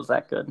ticket. Really, it was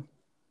that good?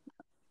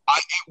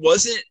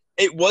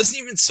 It wasn't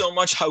even so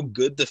much how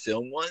good the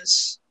film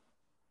was.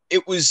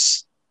 It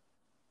was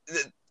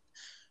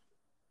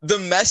the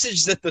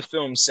message that the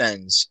film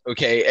sends.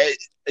 Okay,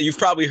 you've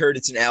probably heard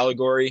it's an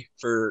allegory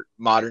for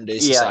modern day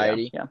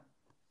society. Yeah.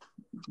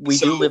 We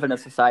do live in a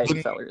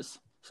society, fellas.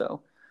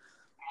 So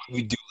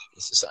we do live in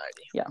a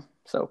society. Yeah.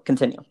 So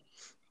continue.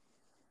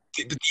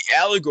 The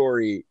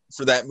allegory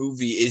for that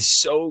movie is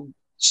so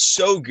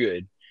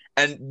good.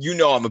 And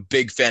I'm a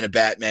big fan of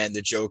Batman,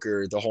 the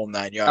Joker, the whole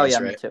 9 yards. Oh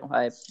yeah, right?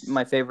 Me too.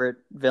 My favorite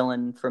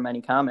villain from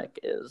any comic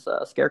is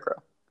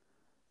Scarecrow.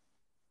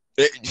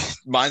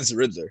 Mine's the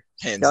Riddler,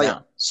 hands down. Yeah.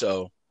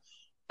 So,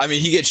 I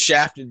mean, he gets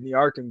shafted in the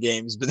Arkham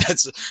games, but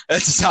that's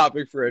a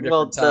topic for a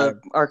different time. Well,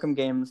 the Arkham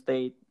games,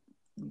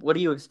 what do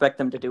you expect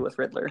them to do with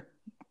Riddler?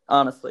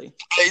 Honestly,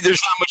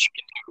 there's not much you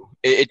can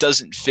do. It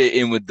doesn't fit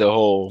in with the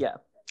whole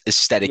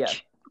aesthetic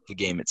of the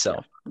game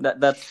itself. Yeah.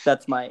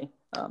 That's my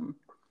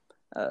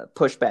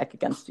pushback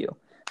against you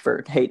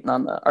for hating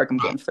on the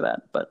Arkham games for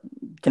that. But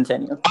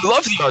continue. I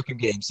love the Arkham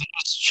games. They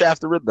just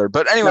shaft the Riddler.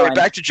 But anyway,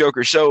 back to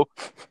Joker. So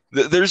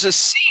there's a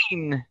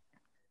scene,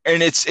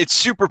 and it's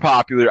super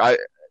popular. Are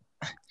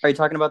you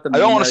talking about the meme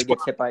where he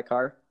gets hit by a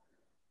car?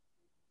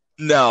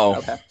 No.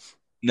 Okay.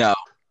 No.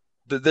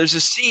 There's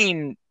a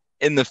scene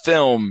in the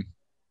film,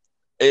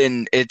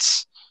 and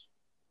it's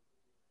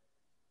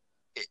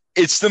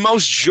the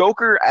most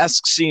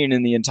Joker-esque scene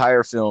in the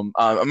entire film.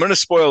 I'm going to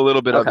spoil a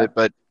little bit of it,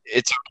 but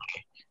it's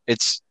okay.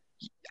 It's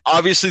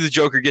obviously the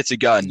Joker gets a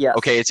gun. Yes.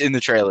 Okay, it's in the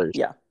trailers.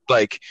 Yeah.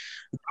 Like,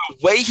 the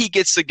way he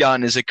gets the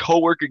gun is a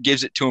coworker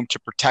gives it to him to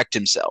protect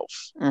himself.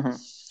 Mm-hmm.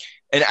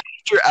 And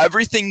after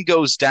everything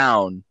goes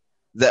down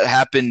that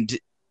happened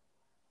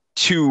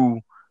to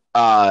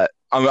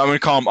I'm going to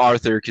call him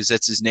Arthur because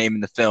that's his name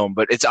in the film,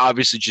 but it's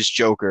obviously just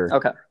Joker.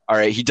 Okay. All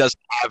right. He doesn't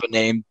have a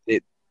name.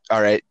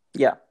 All right.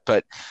 Yeah.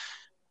 But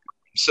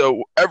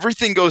so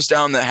everything goes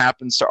down that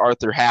happens to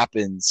Arthur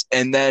happens.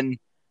 And then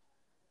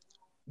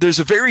there's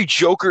a very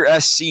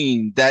Joker-esque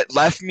scene that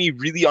left me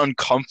really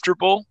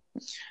uncomfortable.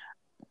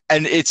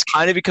 And it's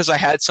kind of because I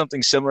had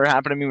something similar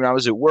happen to me when I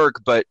was at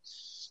work. But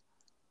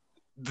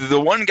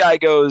the one guy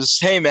goes,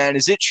 "Hey, man,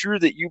 is it true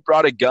that you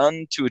brought a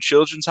gun to a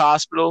children's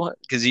hospital?"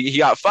 Because he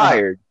got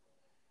fired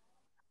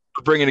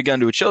for bringing a gun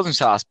to a children's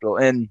hospital.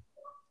 And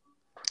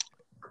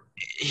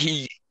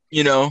he,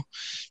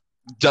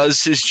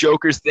 does his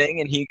Joker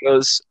thing. And he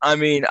goes, "I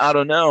mean, I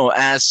don't know.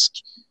 Ask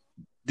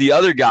the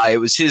other guy.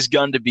 It was his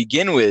gun to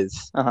begin with."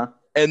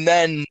 And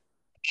then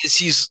as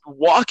he's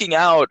walking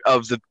out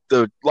of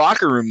the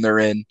locker room they're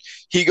in,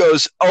 he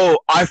goes, "Oh,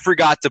 I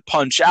forgot to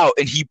punch out."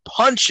 And he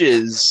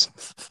punches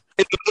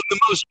the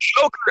most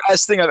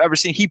Joker-esque thing I've ever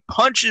seen. He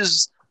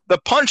punches the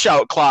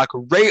punch-out clock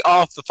right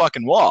off the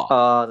fucking wall.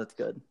 Oh, that's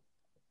good.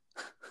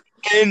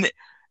 And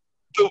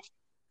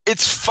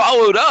it's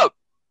followed up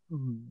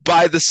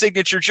by the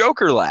signature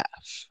Joker laugh.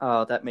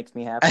 Oh, that makes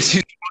me happy. As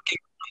he's walking,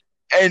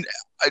 and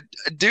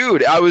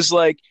dude, I was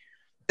like,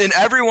 and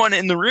everyone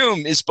in the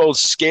room is both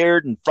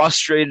scared and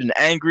frustrated and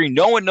angry.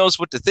 No one knows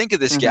what to think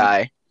of this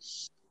guy.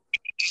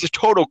 He's a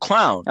total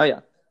clown. Oh, yeah.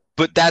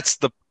 But that's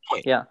the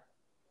point. Yeah.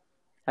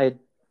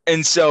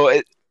 And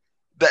so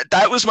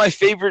that was my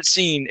favorite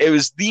scene. It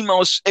was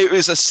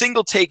a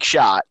single take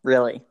shot.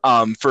 Really?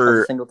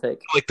 For a single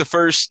take. Like the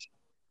first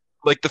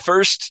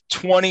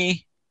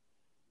 20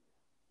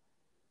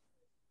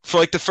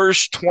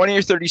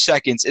 or 30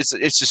 seconds,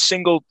 it's a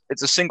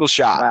single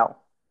shot. Wow.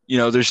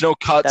 There's no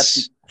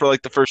cuts for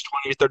like the first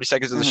 20 or 30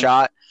 seconds of the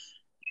shot.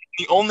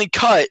 The only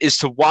cut is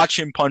to watch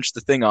him punch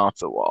the thing off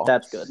the wall.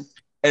 That's good.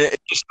 And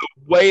just the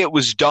way it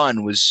was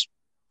done was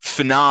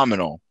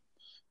phenomenal.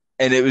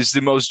 And it was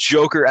the most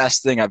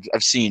Joker-esque thing I've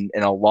seen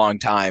in a long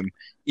time,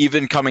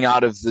 even coming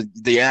out of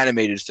the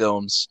animated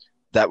films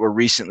that were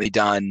recently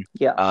done.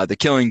 Yeah. The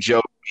Killing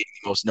Joke being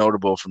the most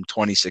notable from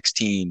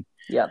 2016.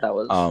 Yeah, that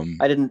was.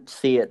 I didn't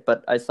see it,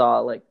 but I saw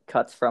like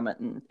cuts from it,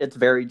 and it's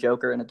very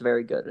Joker, and it's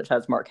very good. It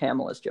has Mark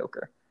Hamill as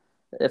Joker,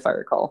 if I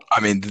recall.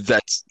 I mean,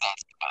 that's the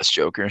best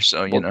Joker,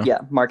 so you know. Yeah,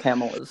 Mark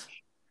Hamill is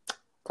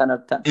 10 out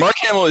of 10. Mark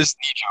Hamill is the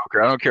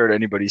Joker. I don't care what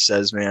anybody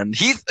says, man.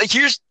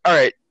 All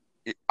right.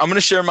 I'm going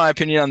to share my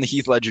opinion on the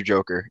Heath Ledger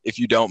Joker, if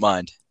you don't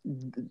mind.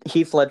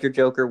 Heath Ledger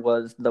Joker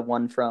was the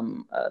one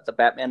from the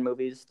Batman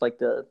movies, like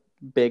the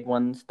big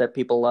ones that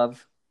people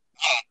love.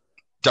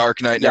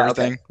 Dark Knight and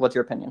everything. Okay. What's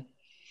your opinion?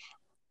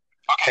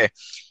 Okay.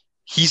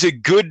 He's a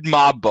good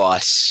mob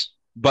boss,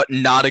 but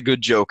not a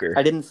good Joker.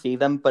 I didn't see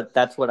them, but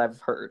that's what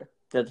I've heard.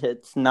 That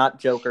it's not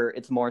Joker,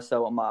 it's more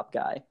so a mob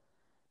guy.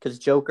 Because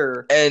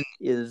Joker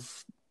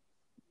he's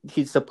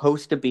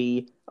supposed to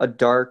be a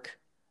dark...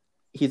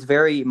 He's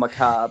very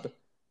macabre,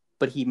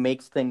 but he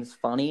makes things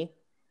funny,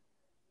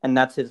 and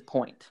that's his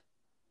point.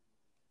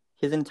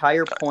 His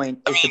entire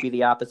point is to be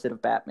the opposite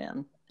of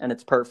Batman, and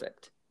it's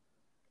perfect.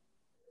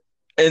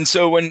 And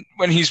so when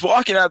he's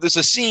walking out, there's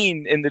a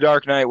scene in The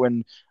Dark Knight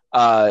when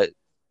the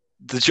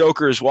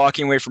Joker is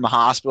walking away from a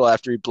hospital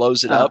after he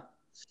blows it up,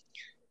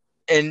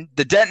 and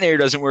the detonator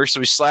doesn't work,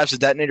 so he slaps the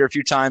detonator a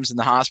few times, and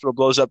the hospital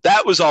blows up.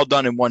 That was all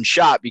done in one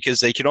shot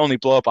because they could only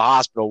blow up a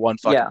hospital one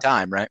fucking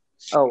time, right?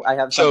 Oh, I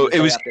have something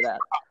to say after that.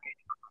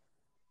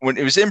 When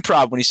it was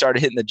improv when he started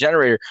hitting the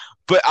generator.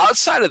 But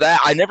outside of that,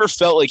 I never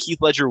felt like Heath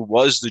Ledger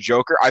was the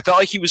Joker. I felt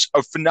like he was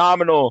a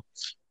phenomenal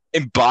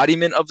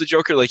embodiment of the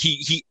Joker. Like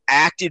he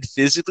acted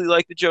physically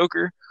like the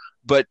Joker,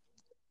 but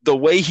the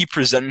way he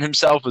presented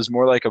himself was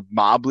more like a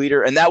mob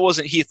leader. And that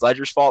wasn't Heath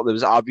Ledger's fault. It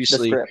was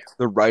obviously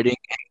the writing.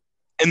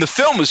 And the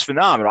film was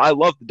phenomenal. I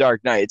love The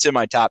Dark Knight. It's in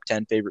my top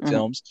 10 favorite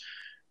films.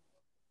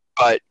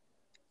 But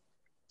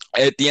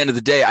at the end of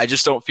the day, I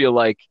just don't feel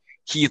like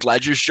Heath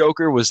Ledger's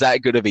Joker was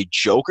that good of a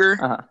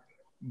Joker,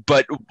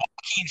 but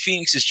Joaquin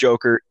Phoenix's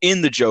Joker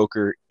in the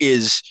Joker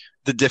is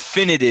the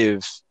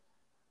definitive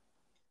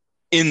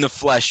in the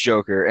flesh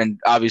Joker. And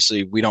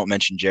obviously we don't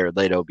mention Jared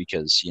Leto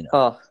because,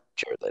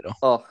 Jared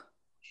Leto.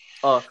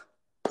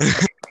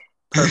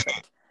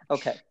 Perfect.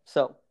 Okay.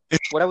 So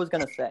what I was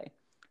going to say.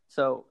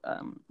 So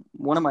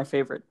one of my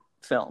favorite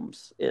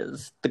films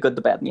is The Good,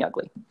 the Bad, and the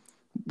Ugly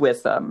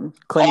with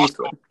Clint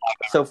Eastwood.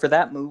 So for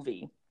that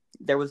movie,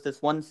 there was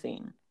this one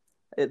scene.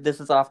 This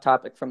is off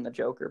topic from the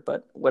Joker,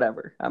 but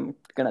whatever. I'm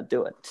going to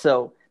do it.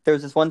 So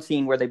there's this one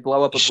scene where they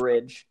blow up a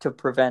bridge to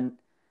prevent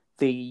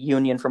the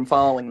Union from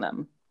following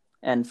them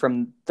and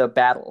from the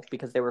battle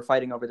because they were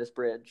fighting over this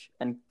bridge.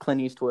 And Clint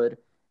Eastwood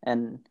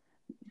and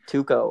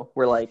Tuco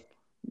were like,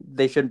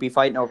 they shouldn't be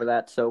fighting over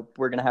that, so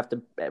we're going to have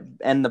to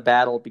end the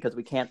battle because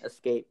we can't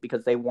escape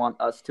because they want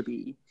us to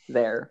be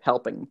there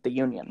helping the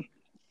Union.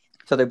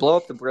 So they blow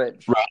up the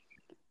bridge. Right.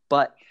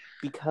 But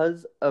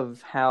because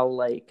of how,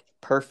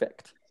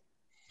 perfect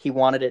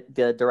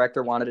the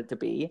director wanted it to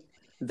be,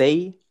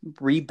 they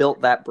rebuilt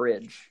that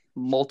bridge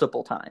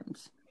multiple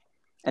times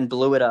and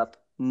blew it up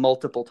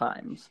multiple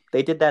times.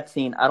 They did that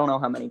scene, I don't know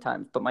how many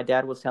times, but my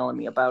dad was telling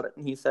me about it,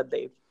 and he said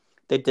they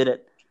did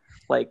it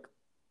like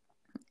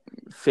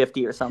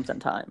 50 or something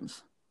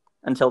times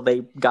until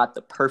they got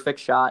the perfect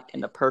shot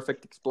and the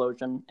perfect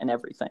explosion and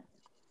everything.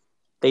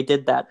 They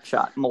did that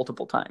shot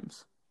multiple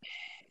times.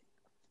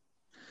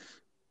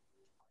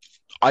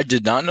 I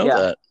did not know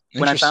that.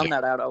 When I found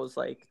that out, I was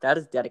like, that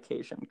is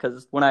dedication.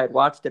 Because when I had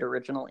watched it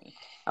originally,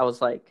 I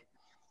was like,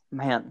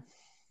 man,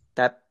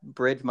 that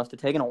bridge must have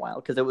taken a while.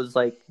 Because it was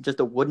like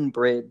just a wooden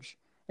bridge,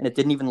 and it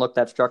didn't even look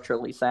that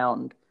structurally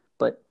sound.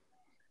 But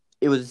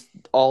it was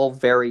all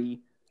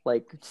very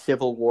like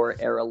Civil War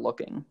era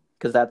looking,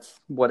 because that's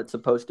what it's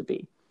supposed to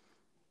be.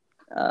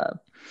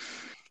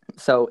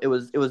 So it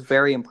was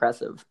very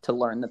impressive to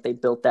learn that they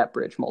built that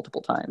bridge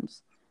multiple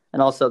times,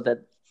 and also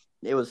that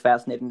it was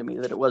fascinating to me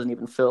that it wasn't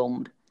even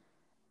filmed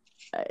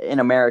in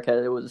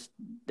America.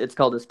 It's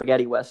called a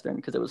spaghetti western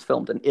because it was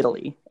filmed in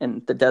Italy,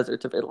 in the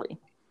deserts of Italy.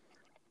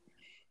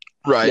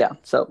 Right. Yeah.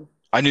 So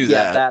I knew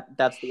that.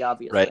 That's the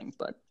obvious thing,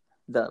 but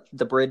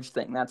the bridge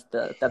thing, that's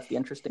the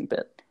interesting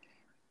bit.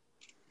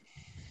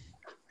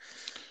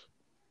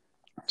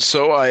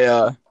 So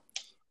I'd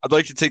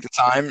like to take the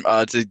time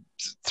to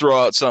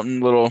throw out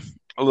something a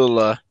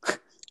little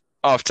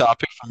off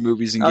topic from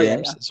movies and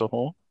games as a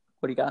whole.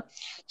 What do you got?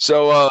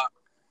 So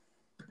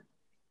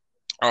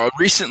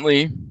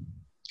recently,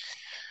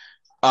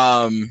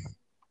 I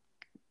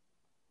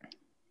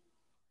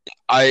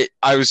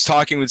was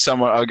talking with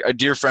someone, a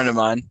dear friend of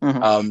mine.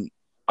 Mm-hmm. I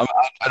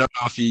don't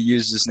know if he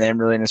used his name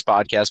really in his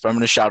podcast, but I'm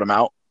going to shout him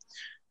out.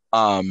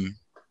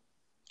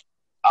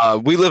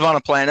 We live on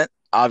a planet,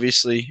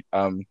 obviously.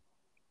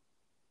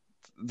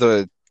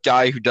 The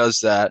guy who does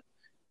that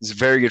is a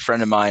very good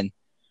friend of mine,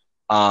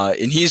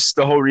 and he's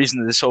the whole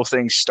reason that this whole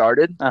thing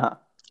started.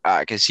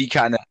 Because he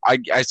kind of, I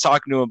was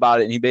talking to him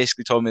about it, and he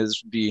basically told me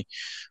this would be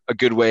a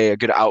good way, a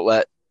good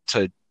outlet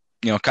to,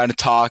 kind of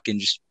talk and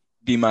just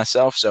be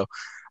myself. So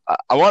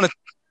I want to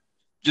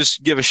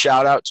just give a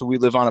shout out to We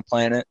Live on a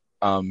Planet.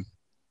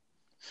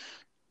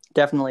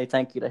 Definitely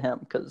thank you to him,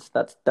 because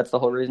that's the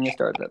whole reason you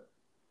started it.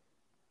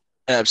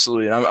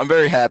 Absolutely. And I'm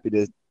very happy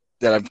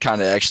that I'm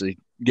kind of actually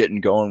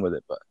getting going with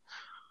it. But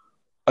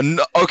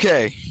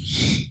okay.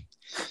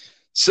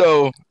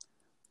 So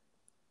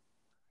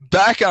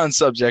back on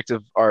subject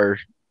of our,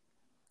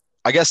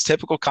 I guess,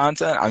 typical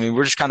content. I mean,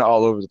 we're just kind of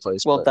all over the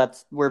place. Well,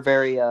 we're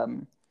very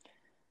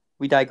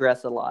we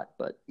digress a lot,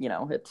 but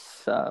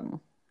it's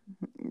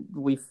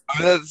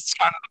that's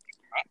kind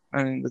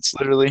of, that's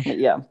literally,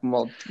 yeah.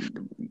 Well,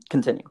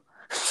 continue.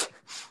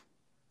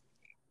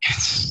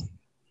 It's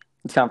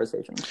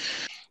conversation.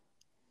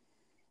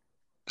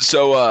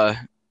 So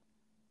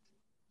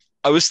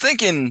I was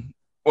thinking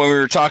when we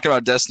were talking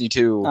about Destiny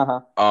 2,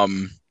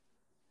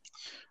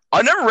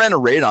 I never ran a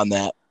raid on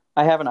that.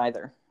 I haven't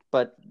either,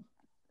 but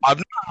I've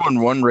never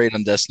run one raid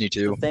on Destiny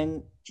 2.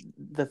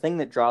 The thing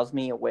that draws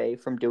me away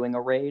from doing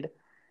a raid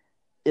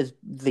is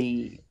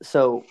there's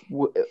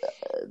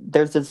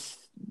this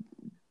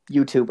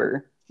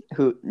YouTuber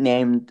who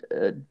named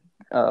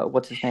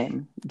what's his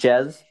name?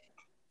 Jez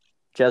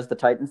the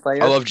Titan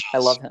Slayer. I love Jez. I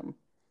love him.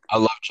 I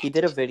love Jez. He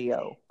did a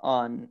video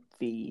on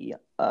the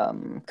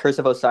Curse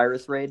of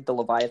Osiris raid, the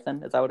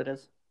Leviathan. Is that what it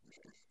is?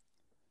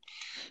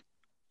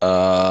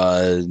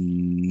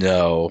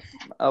 No.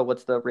 Oh,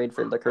 what's the raid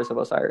for the Curse of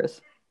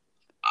Osiris?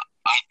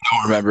 I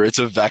don't remember. It's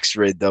a Vex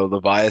raid, though.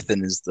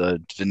 Leviathan is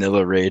the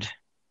vanilla raid.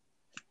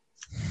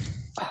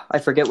 I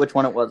forget which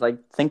one it was. I'm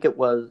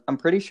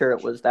pretty sure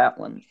it was that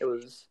one. It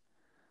was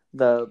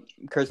the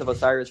Curse of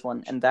Osiris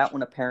one, and that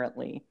one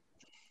apparently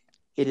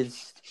it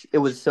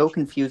was so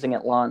confusing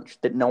at launch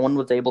that no one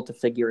was able to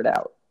figure it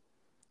out.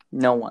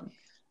 No one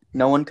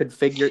could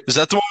figure. Is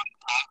that the one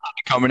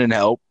come in and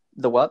help?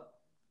 The what?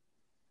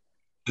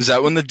 Is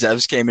that when the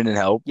devs came in and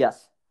helped?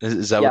 Yes.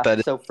 Is that what that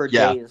is? So for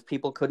days,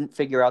 people couldn't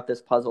figure out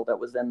this puzzle that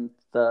was in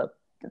the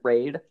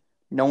raid.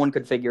 No one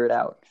could figure it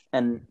out.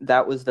 And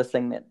that was the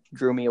thing that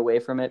drew me away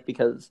from it,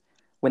 because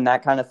when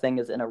that kind of thing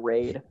is in a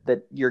raid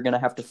that you're going to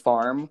have to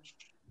farm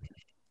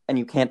and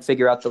you can't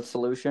figure out the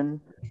solution,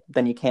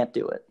 then you can't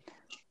do it.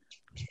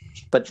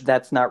 But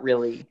that's not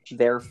really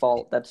their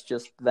fault. That's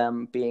just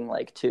them being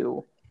like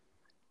too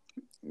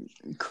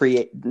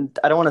I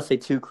don't want to say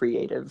too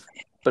creative,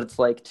 but it's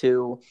like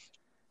too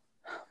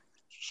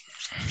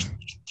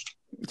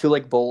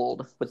like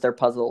bold with their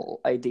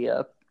puzzle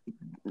idea.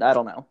 I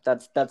don't know.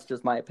 That's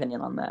just my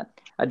opinion on that.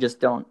 I just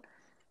don't,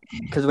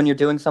 because when you're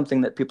doing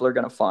something that people are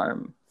going to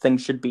farm,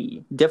 things should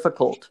be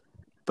difficult,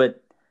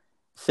 but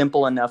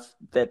simple enough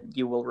that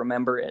you will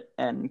remember it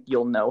and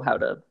you'll know how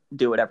to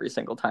do it every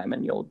single time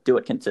and you'll do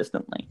it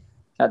consistently.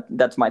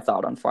 That's my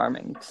thought on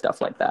farming, stuff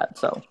like that.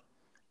 So,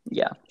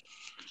 yeah.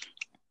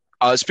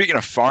 Speaking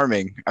of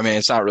farming, I mean,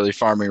 it's not really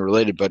farming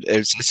related, but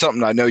it's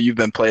something I know you've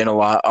been playing a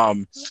lot.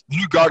 The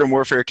new Garden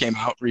Warfare came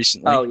out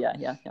recently. Oh yeah.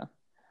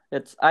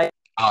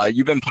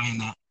 You've been playing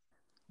that.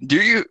 Do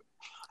you?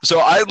 So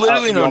I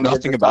literally know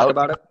nothing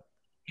about it.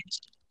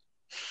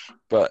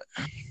 But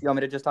you want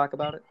me to just talk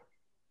about it?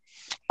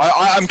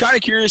 I'm kind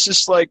of curious.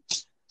 Just like,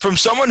 from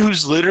someone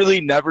who's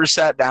literally never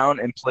sat down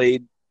and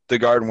played the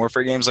Garden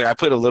Warfare games, like I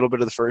played a little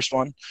bit of the first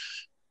one.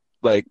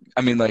 Like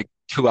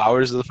 2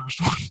 hours of the first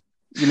one.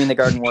 You mean the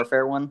Garden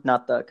Warfare one,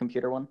 not the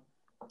computer one?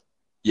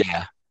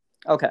 Yeah.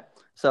 Okay,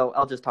 so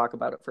I'll just talk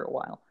about it for a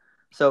while.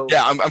 So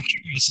yeah, I'm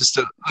curious as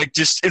to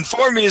just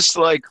inform me as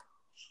to like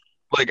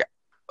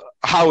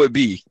how it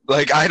be.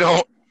 Like I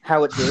don't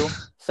how it do.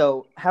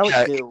 So how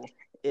it do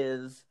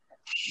is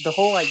the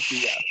whole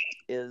idea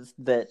is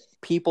that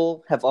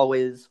people have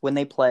always, when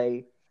they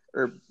play,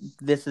 or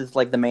this is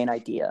like the main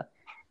idea.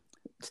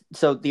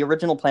 So the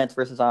original Plants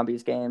vs.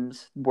 Zombies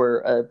games were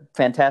a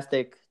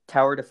fantastic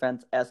tower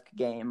defense-esque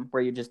game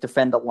where you just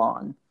defend a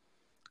lawn.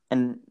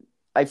 And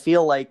I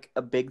feel like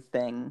a big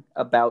thing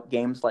about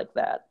games like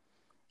that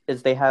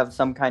is they have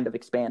some kind of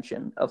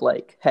expansion of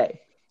like,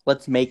 hey,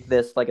 let's make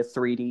this like a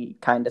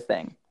 3D kind of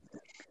thing.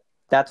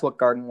 That's what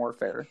Garden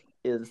Warfare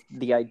is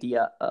the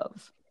idea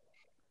of.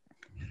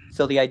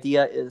 So the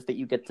idea is that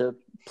you get to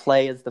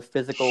play as the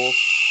physical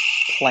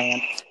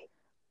plant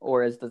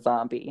or as the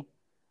zombie.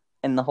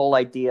 And the whole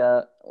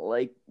idea,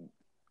 like,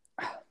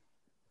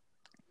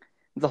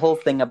 the whole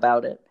thing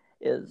about it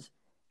is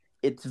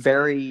it's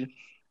very...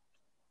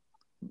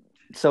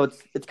 So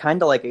it's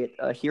kind of like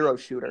a hero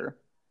shooter,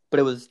 but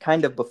it was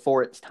kind of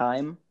before its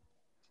time.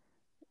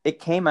 It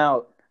came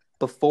out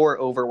before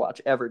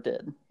Overwatch ever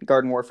did,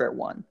 Garden Warfare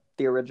 1,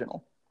 the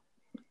original.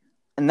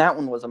 And that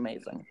one was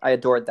amazing. I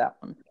adored that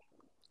one.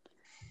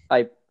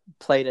 I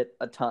played it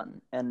a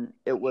ton, and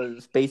it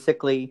was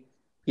basically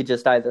you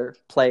just either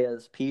play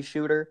as pea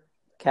shooter,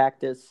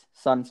 cactus,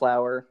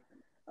 sunflower,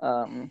 where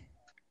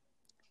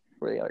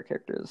are the other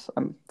characters?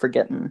 I'm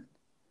forgetting.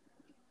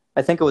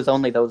 I think it was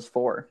only those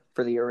four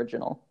for the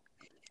original.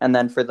 And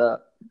then for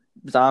the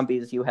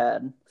zombies, you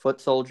had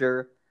foot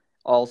soldier,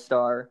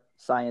 all-star,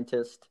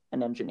 scientist,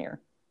 and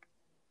engineer.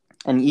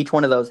 And each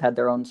one of those had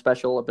their own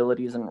special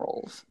abilities and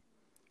roles.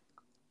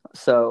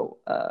 So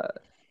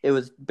it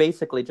was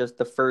basically just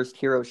the first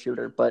hero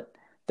shooter, but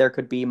there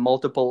could be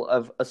multiple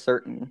of a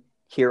certain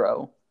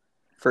hero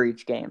for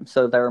each game.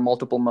 So there are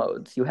multiple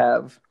modes. You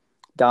have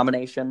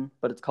domination,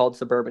 but it's called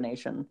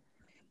suburbanation.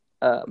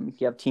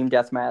 You have team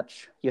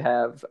deathmatch. You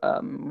have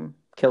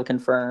kill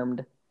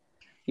confirmed.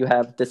 You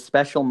have this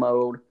special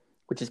mode,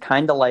 which is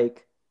kind of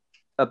like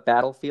a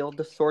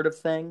Battlefield sort of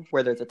thing,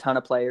 where there's a ton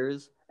of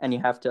players, and you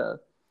have to...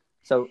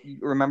 So you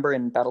remember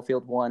in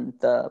Battlefield 1,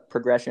 the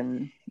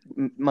progression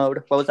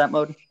mode? What was that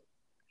mode?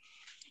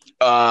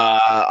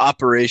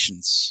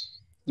 Operations.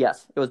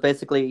 Yes, it was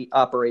basically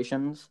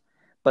operations,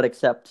 but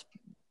except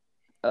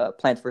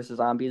Plants vs.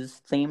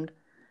 Zombies themed.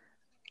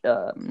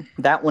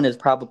 That one is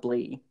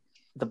probably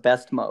the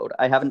best mode.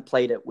 I haven't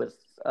played it with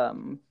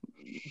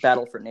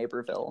Battle for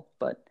Neighborville,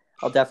 but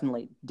I'll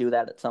definitely do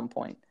that at some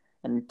point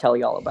and tell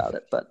you all about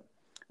it. But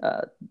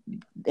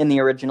in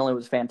the original, it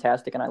was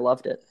fantastic, and I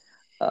loved it.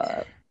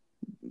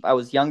 I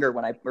was younger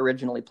when I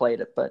originally played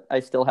it, but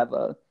I still have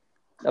a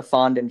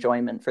fond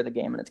enjoyment for the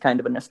game, and it's kind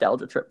of a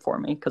nostalgia trip for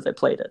me because I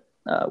played it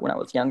when I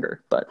was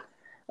younger. But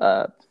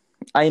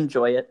I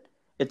enjoy it.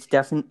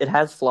 It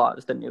has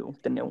flaws. The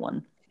new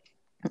one.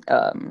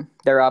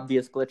 There are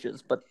obvious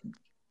glitches, but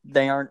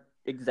they aren't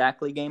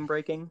exactly game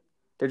breaking.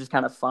 They're just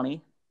kind of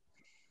funny.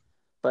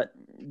 But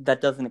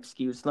that doesn't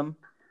excuse them.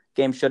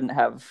 Games shouldn't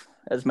have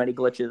as many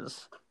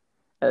glitches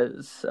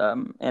as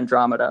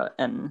Andromeda,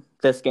 and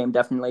this game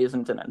definitely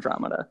isn't an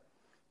Andromeda.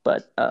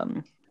 But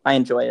I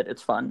enjoy it.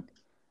 It's fun.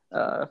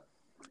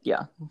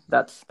 Yeah,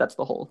 that's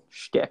the whole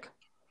shtick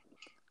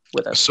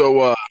with it.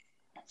 So I'm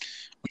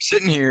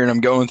sitting here and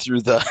I'm going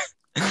through the.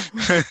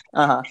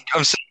 Uh-huh.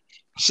 I'm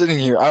sitting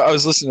here. I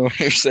was listening to what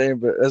you're saying,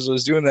 but as I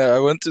was doing that, I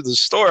went to the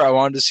store. I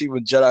wanted to see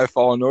when Jedi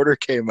Fallen Order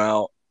came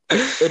out.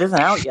 It isn't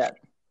out yet.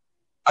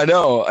 I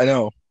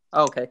know.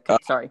 Oh, okay,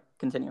 sorry.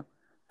 Continue.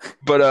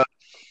 But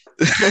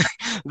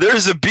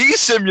there's a bee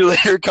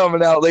simulator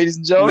coming out, ladies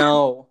and gentlemen.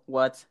 No,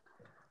 what?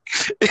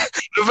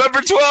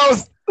 November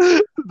 12th,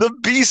 the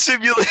bee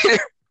simulator.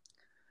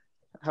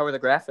 How are the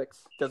graphics?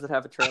 Does it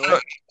have a trailer?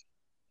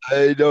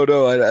 I don't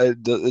know.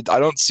 I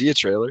don't see a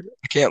trailer.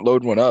 I can't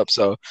load one up,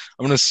 so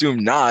I'm gonna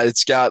assume not.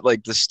 It's got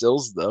like the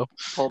stills though.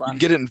 Hold on. You can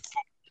get it in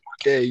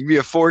 4K. You can be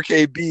a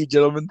 4K bee,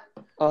 gentlemen.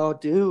 Oh,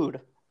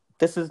 dude,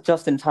 this is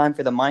just in time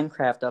for the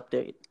Minecraft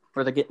update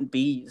where they're getting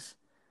bees.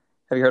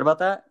 Have you heard about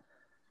that?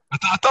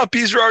 I thought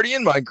bees were already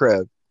in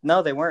Minecraft.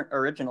 No, they weren't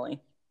originally.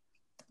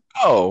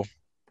 Oh.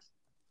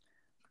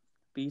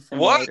 Bee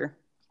simulator. What?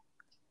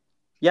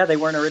 Yeah, they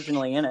weren't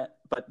originally in it,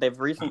 but they've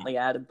recently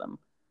added them.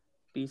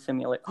 Bee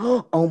simulator.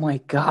 Oh my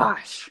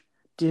gosh,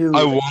 dude!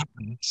 I want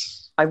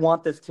this. I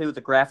want this too.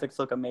 The graphics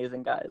look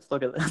amazing, guys.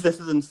 Look at this. This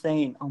is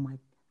insane. Oh my!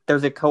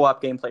 There's a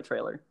co-op gameplay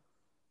trailer.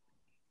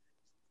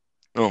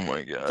 Oh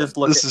my god! Just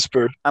look. This is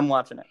perfect. I'm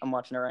watching it. I'm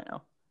watching it right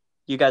now.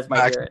 You guys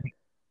might hear it.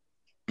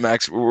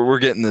 Max, we're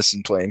getting this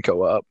and playing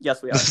co-op.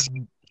 Yes, we are.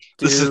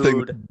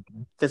 Dude,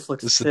 this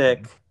looks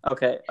sick.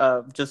 Okay,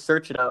 just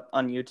search it up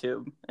on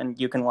YouTube, and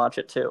you can watch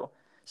it too.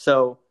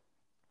 So,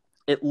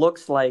 it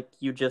looks like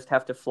you just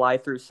have to fly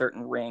through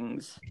certain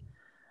rings,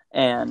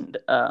 and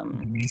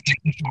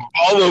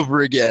all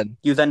over again.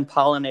 You then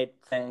pollinate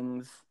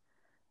things.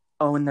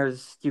 Oh, and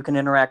you can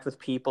interact with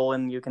people,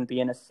 and you can be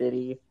in a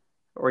city,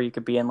 or you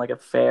could be in like a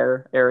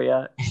fair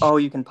area. Oh,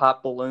 you can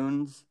pop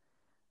balloons.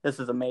 This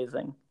is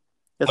amazing.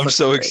 I'm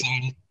so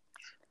excited.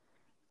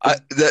 I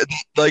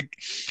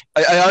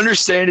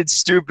understand it's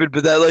stupid,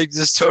 but that like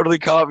just totally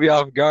caught me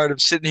off guard. I'm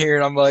sitting here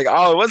and I'm like,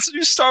 oh, what's the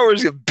new Star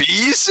Wars?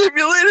 Bee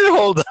Simulator?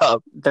 Hold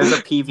up. There's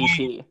a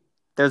PvP.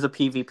 There's a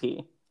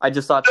PvP. I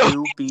just saw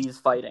two bees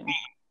fighting.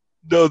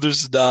 No,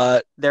 there's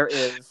not. There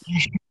is.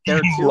 There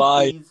are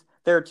two bees.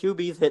 There are two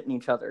bees hitting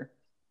each other.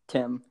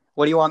 Tim,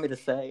 what do you want me to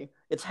say?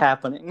 It's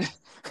happening.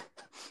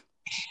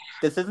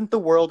 This isn't the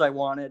world I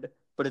wanted,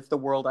 but it's the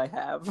world I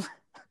have.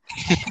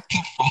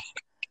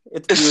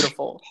 It's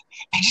beautiful.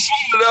 I just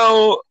want to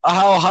know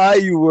how high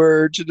you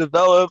were to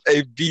develop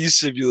a bee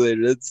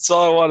simulator. That's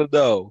all I want to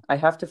know. I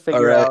have to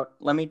figure out.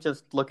 Let me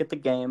just look at the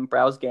game,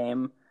 browse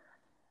game,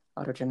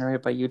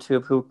 auto-generated by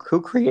YouTube.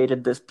 Who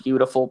created this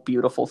beautiful,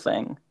 beautiful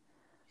thing?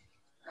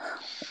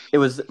 It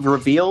was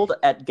revealed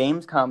at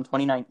Gamescom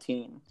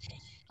 2019.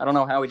 I don't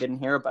know how we didn't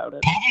hear about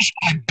it. Published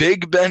by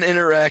Big Ben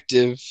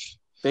Interactive.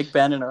 Big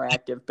Ben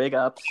Interactive. Big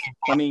ups.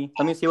 Let me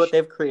see what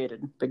they've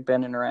created. Big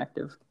Ben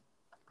Interactive.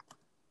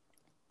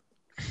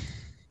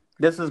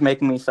 This is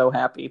making me so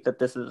happy that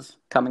this is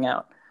coming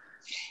out.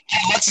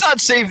 Let's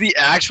not save the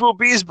actual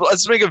bees, but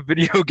let's make a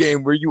video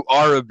game where you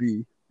are a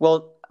bee.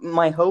 Well,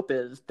 my hope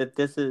is that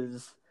this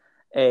is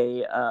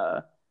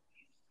a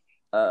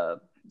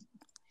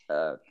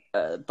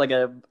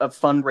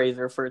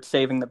fundraiser for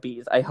saving the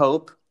bees. I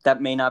hope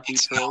that may not be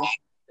true.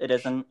 It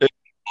isn't.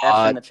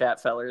 F's in the chat,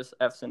 fellers.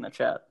 F's in the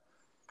chat.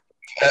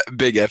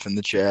 Big F in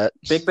the chat.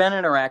 Big Ben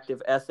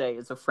Interactive SA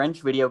is a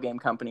French video game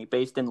company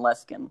based in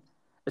Leskin.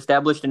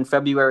 Established in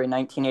February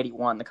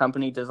 1981, the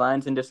company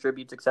designs and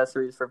distributes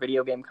accessories for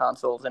video game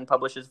consoles and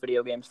publishes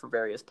video games for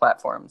various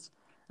platforms.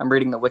 I'm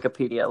reading the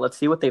Wikipedia. Let's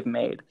see what they've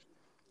made.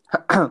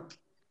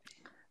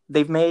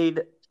 They've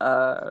made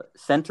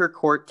center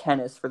court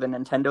tennis for the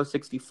Nintendo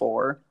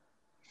 64.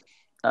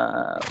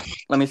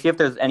 Let me see if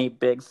there's any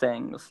big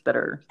things that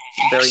are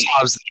very...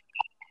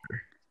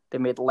 They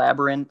made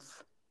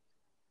Labyrinth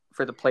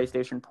for the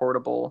PlayStation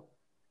Portable,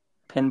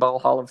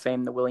 Pinball Hall of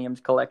Fame, the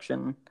Williams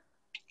Collection.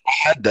 I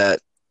had that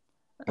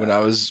when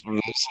it was like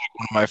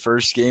one of my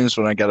first games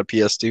when I got a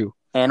PS2.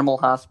 Animal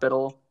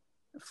Hospital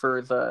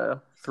for the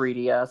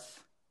 3DS.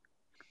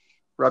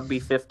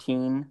 Rugby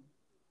 15.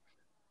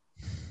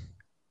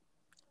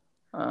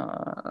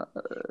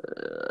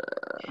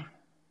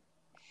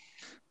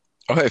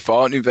 Okay,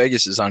 Fallout New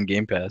Vegas is on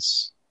Game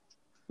Pass.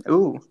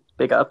 Ooh,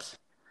 big ups.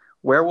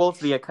 Werewolf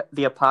the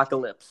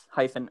Apocalypse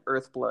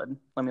 -Earthblood.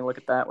 Let me look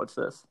at that. What's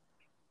this?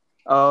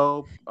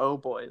 Oh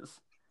boys.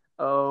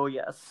 Oh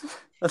yes.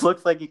 It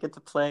looks like you get to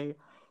play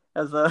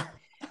as a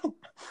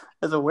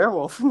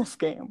werewolf in this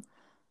game.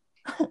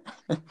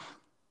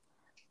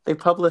 They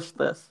published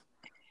this.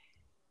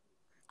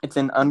 It's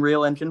in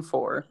Unreal Engine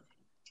 4.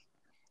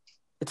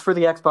 It's for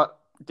the Xbox,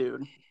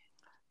 dude.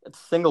 It's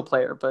single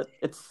player, but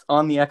it's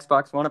on the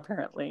Xbox One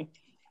apparently.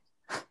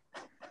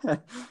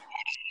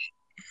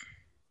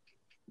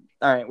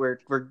 All right, we're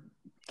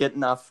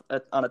getting off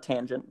on a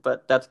tangent,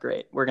 but that's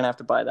great. We're gonna have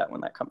to buy that when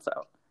that comes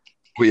out.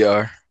 We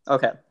are.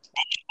 Okay.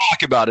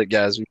 Talk about it,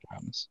 guys. We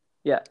promise.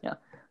 Yeah.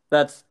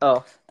 That's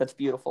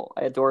beautiful.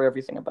 I adore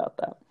everything about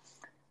that.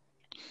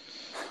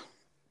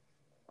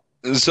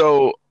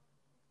 So,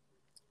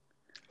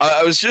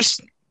 I was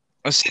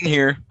sitting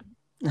here,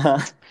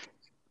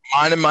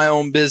 minding my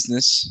own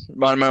business,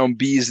 minding my own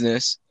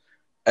business,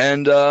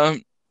 and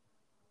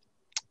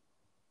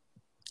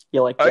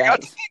you like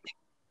jazz?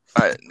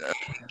 Do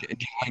you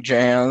like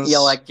jazz?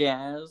 You like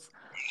jazz?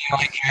 You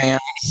like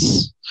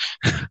jazz?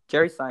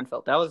 Jerry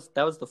Seinfeld.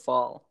 That was the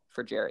fall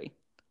for Jerry.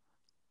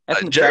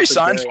 Jerry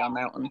Seinfeld Jerry on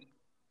that one.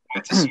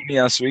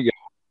 Yeah, Oswego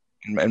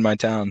in my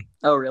town.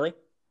 Oh, really?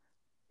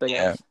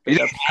 Yeah.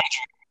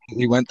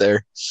 He went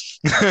there.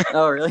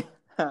 Oh, really?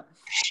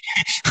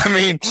 I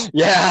mean,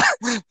 yeah.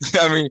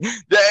 I mean,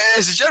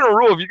 as a general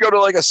rule, if you go to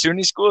like a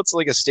SUNY school, it's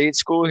like a state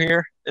school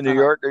here in New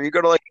York, or you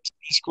go to like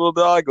a school,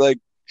 dog, like,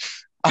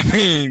 I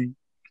mean,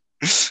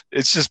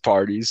 it's just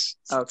parties.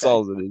 Okay. That's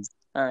all it is.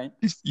 All right.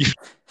 You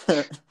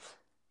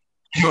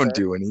don't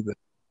do anything.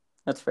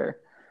 That's fair,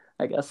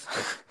 I guess.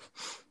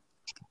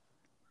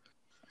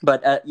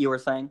 But you were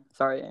saying,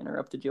 sorry, I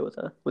interrupted you with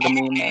a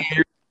meme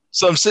there.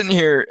 So I'm sitting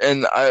here,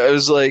 and I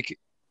was like,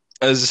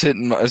 I was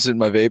hitting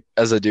my vape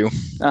as I do.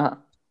 Uh-huh.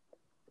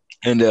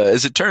 And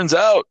as it turns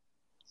out,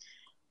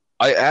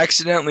 I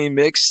accidentally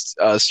mixed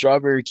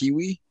strawberry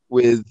kiwi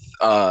with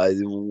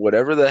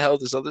whatever the hell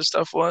this other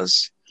stuff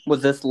was.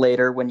 Was this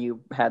later when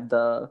you had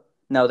the?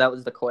 No, that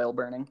was the coil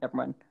burning. Never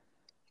mind.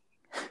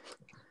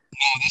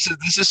 No,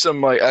 this is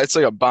some like it's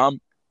like a bomb.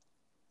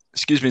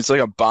 Excuse me, it's like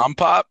a bomb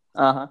pop.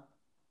 Uh-huh.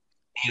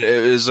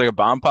 It was like a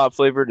bomb pop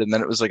flavored, and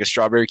then it was like a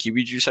strawberry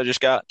kiwi juice I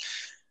just got.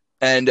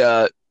 And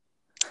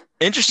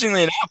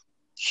interestingly enough,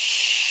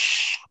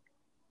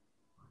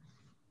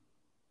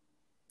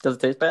 does it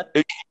taste bad?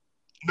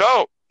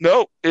 No.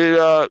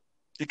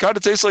 It It kind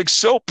of tastes like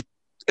soap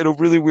in a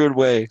really weird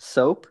way,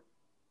 Soap?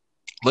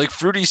 like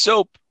fruity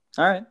soap.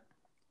 All right.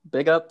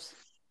 Big ups.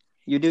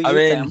 You do I you,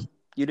 mean, fam.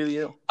 You do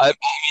you.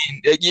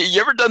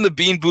 you ever done the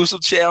Bean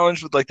Boozled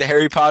challenge with like the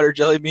Harry Potter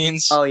jelly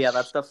beans? Oh, yeah,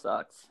 that stuff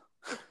sucks.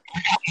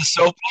 The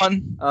soap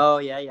one? Oh,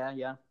 yeah.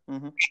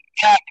 Mm-hmm.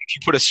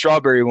 You put a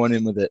strawberry one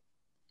in with it.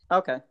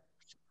 Okay.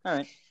 All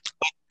right.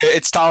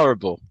 It's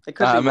tolerable. It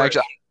could be worse.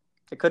 Actually,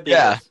 it could be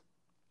yeah. worse.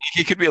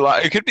 It could be a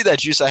lot. It could be that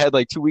juice I had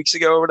like 2 weeks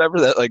ago or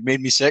whatever that like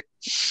made me sick.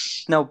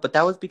 No, but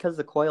that was because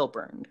the coil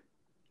burned.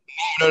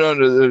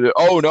 No.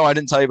 Oh no, I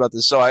didn't tell you about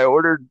this. So I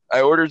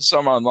ordered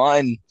some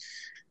online,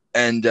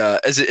 and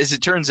as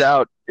it turns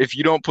out, if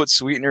you don't put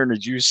sweetener in a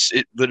juice,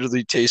 it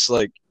literally tastes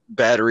like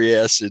battery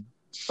acid.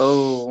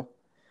 Oh,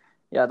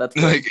 yeah, that's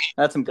good. Like,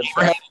 That's some good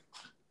stuff.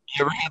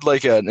 You ever had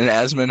like an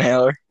asthma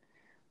inhaler?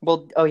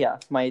 Well, oh yeah,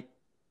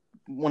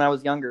 when I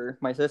was younger,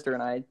 my sister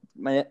and I,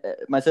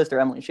 my sister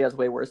Emily, she has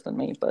way worse than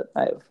me, but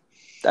I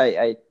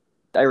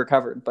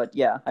recovered. But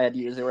yeah, I had to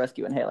use a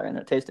rescue inhaler, and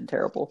it tasted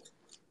terrible.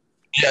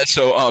 Yeah.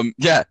 So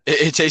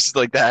it tasted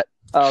like that.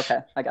 Oh,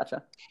 okay, I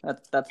gotcha.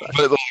 That sucks.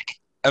 But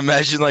like,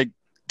 imagine like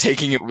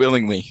taking it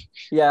willingly.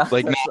 Yeah,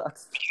 like that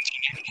sucks.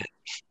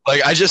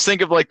 Like I just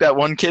think of like that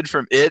one kid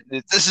from It.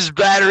 This is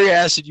battery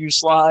acid, you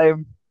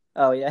slime.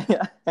 Oh yeah. Did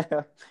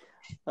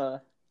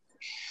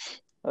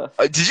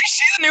you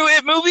see the new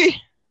It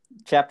movie?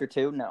 Chapter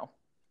 2? No.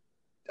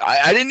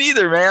 I didn't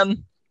either,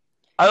 man.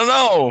 I don't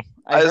know.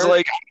 I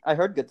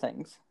heard good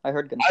things. Me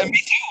too.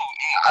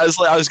 I was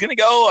gonna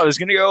go,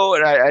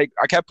 and I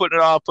kept putting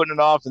it off,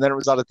 and then it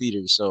was out of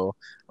theaters. So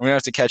I'm gonna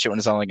have to catch it when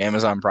it's on like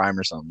Amazon Prime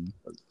or something.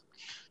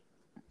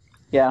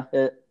 Yeah.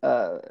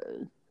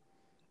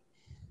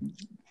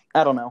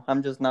 I don't know.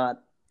 I'm just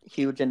not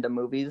huge into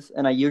movies,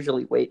 and I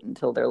usually wait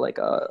until they're like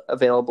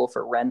available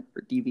for rent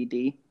or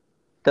DVD.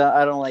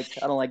 I don't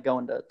like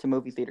going to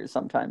movie theaters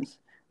sometimes,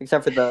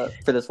 except for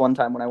this one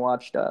time when I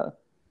watched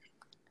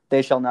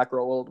They Shall Not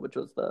Grow Old, which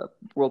was the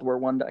World War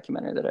I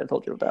documentary that I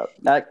told you about.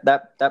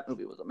 That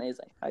movie was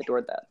amazing. I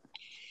adored that.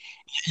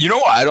 You know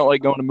why I don't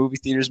like going to movie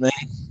theaters, man?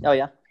 Oh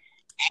yeah.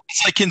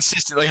 It's like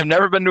consistent. Like I've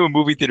never been to a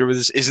movie theater where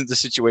this isn't the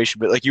situation,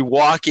 but like you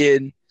walk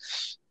in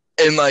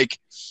and like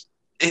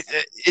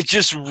it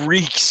just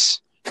reeks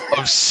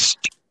of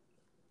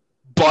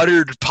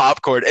buttered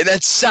popcorn, and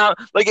that sounds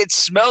like it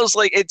sounds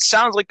like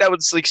that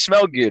would like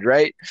smell good,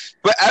 right?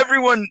 But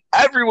everyone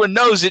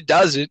knows it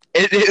doesn't.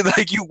 It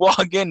like you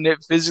walk in and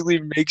it physically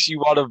makes you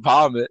want to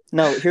vomit.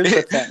 No, here's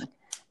the thing.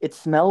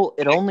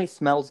 It only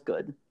smells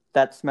good.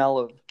 That smell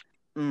of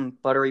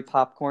buttery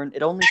popcorn.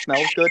 It only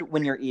smells good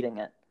when you're eating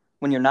it.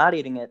 When you're not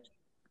eating it,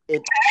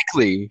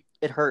 exactly.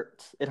 It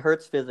hurts. It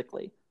hurts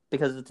physically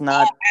because it's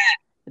not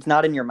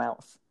in your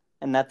mouth,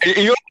 and that's.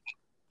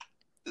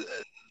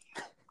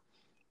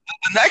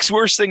 The next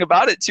worst thing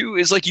about it too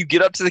is like you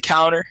get up to the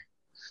counter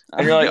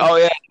and you're like, oh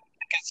yeah,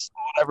 it's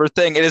whatever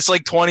thing, and it's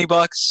like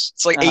 $20.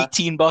 It's like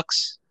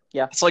 $18.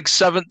 Yeah, it's like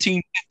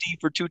 $17.50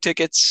 for 2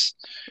 tickets,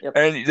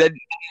 and then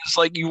it's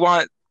like you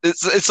want.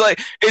 It's like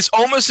it's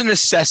almost a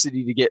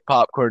necessity to get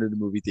popcorn in the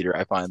movie theater.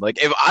 I find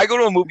like if I go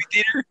to a movie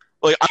theater,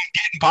 like I'm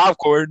getting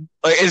popcorn,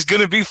 like it's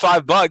gonna be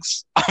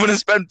 $5. I'm gonna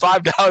spend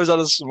 $5 on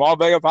a small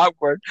bag of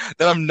popcorn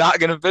that I'm not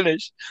gonna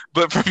finish.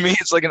 But for me,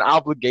 it's like an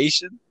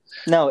obligation.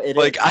 No, it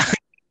like is.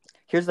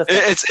 Here's the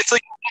thing. It's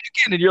like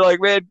and you're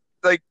like, man,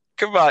 like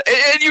come on,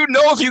 and you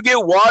know if you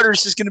get water,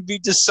 it's just gonna be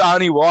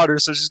Dasani water,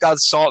 so it's just got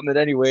salt in it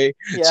anyway.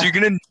 Yeah. So you're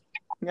gonna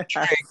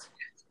drink.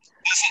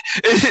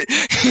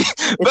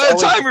 By the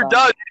time you're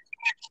done,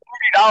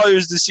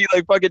 $40 to see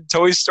like fucking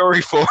Toy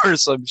Story 4 or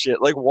some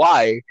shit. Like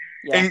why?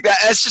 Yeah. And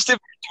that's just if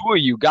two of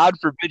you. God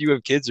forbid you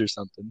have kids or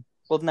something.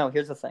 Well, no.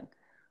 Here's the thing.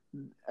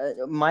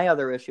 My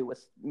other issue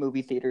with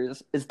movie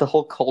theaters is the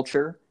whole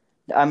culture.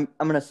 I'm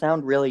gonna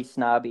sound really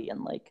snobby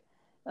and like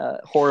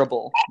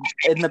horrible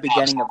in the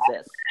beginning of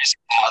this.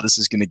 How this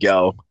is gonna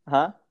go?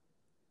 Huh?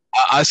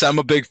 I'm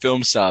a big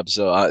film snob,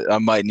 so I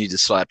might need to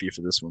slap you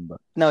for this one,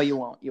 but no, you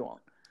won't. You won't.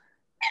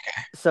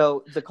 Okay.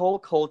 So the whole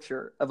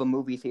culture of a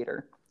movie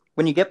theater,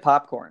 when you get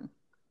popcorn,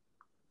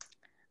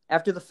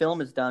 after the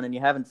film is done and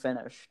you haven't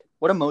finished,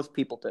 what do most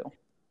people do?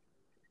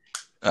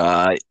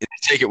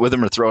 Take it with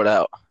them or throw it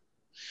out.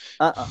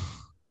 Dump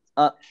it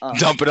on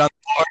the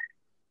floor.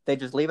 They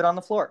just leave it on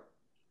the floor.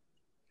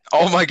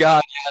 Oh my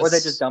god! Yes. Or they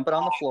just dump it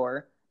on the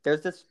floor.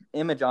 There's this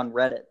image on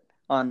Reddit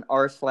on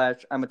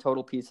r/I'm a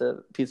total piece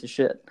of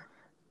shit.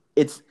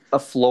 It's a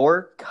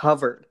floor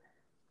covered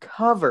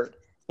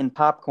in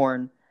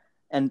popcorn.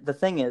 And the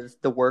thing is,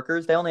 the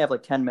workers, they only have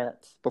like 10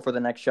 minutes before the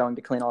next showing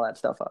to clean all that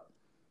stuff up.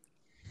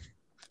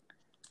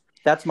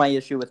 That's my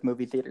issue with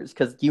movie theaters,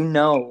 because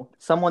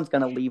someone's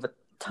going to leave a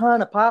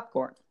ton of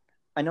popcorn.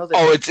 I know that.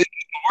 Oh, it's the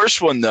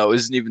worst one, though,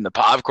 isn't even the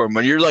popcorn.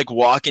 When you're like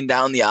walking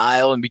down the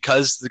aisle, and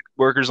because the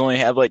workers only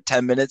have like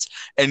 10 minutes,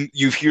 and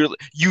you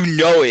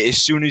know it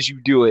as soon as you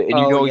do it, and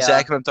you know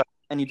exactly what I'm talking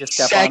about. And you just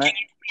step on it.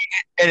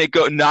 And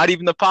not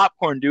even the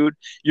popcorn, dude.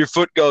 Your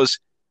foot goes.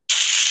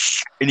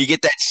 And you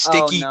get that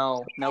sticky.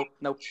 Oh, no.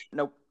 Nope.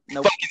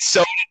 Fucking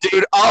soda,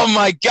 dude. Oh,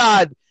 my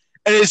God.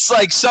 And it's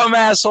like some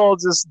asshole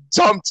just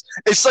dumped.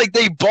 It's like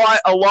they bought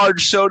a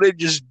large soda,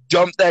 just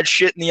dumped that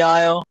shit in the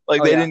aisle.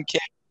 Like they didn't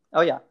care.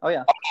 Oh yeah.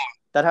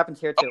 That happens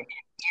here too.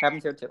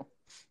 Happens here too.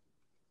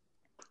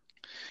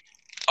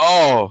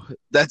 Oh,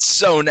 that's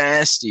so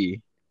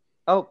nasty.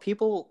 Oh,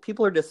 people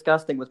are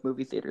disgusting with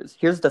movie theaters.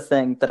 Here's the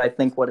thing that I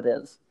think what it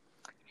is.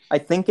 I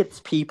think it's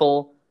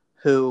people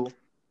who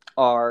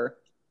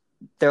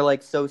they're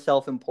like so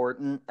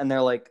self-important and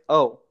they're like,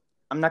 "Oh,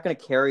 I'm not going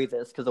to carry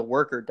this because a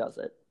worker does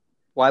it.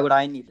 Why would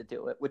I need to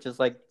do it?" Which is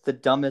like the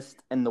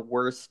dumbest and the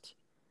worst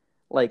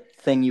like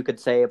thing you could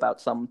say about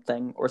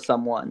something or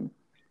someone.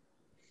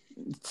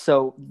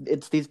 So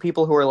it's these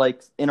people who are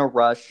like in a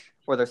rush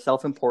or they're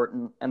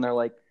self-important and they're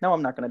like, "No,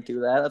 I'm not going to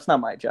do that. That's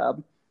not my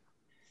job."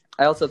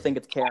 I also think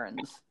it's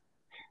Karens,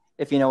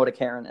 if you know what a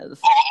Karen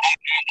is.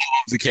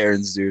 The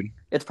Karens, dude.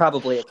 It's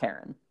probably a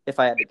Karen, if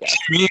I had to guess.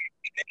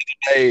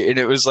 And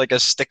it was like a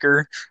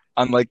sticker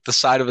on like the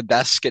side of a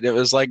desk, and it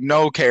was like,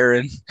 "No,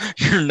 Karen,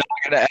 you're not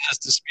gonna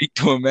ask to speak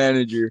to a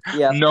manager.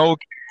 Yeah. No,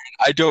 Karen,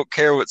 I don't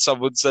care what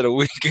someone said a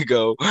week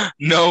ago.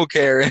 No,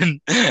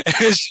 Karen." And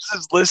it's just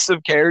this list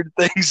of Karen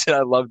things, and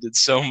I loved it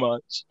so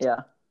much.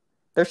 Yeah,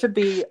 there should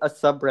be a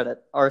subreddit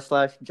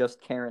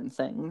r/just Karen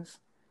things.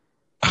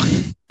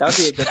 That would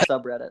be a good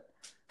subreddit.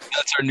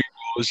 That's our new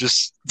rule, is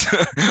just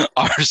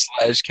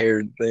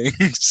r/Karen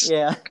things.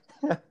 Yeah.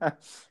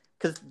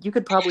 Because you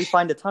could probably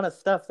find a ton of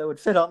stuff that would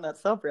fit on that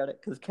subreddit,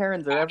 because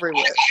Karens are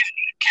everywhere.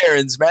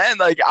 Karens, man.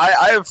 Like,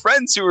 I have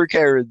friends who are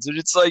Karens, and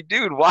it's like,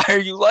 dude, why are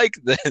you like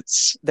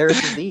this? They're a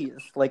disease,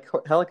 like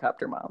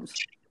helicopter moms.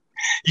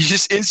 You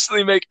just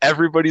instantly make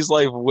everybody's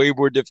life way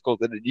more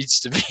difficult than it needs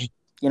to be.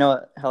 You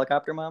know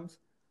helicopter moms?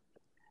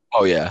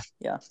 Oh, yeah.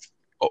 Yeah.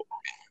 Oh,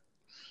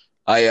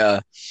 I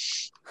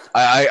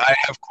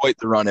have quite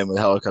the run-in with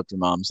helicopter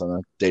moms on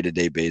a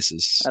day-to-day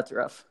basis. That's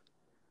rough.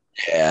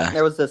 Yeah.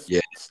 There was this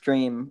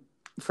stream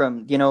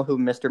from, you know who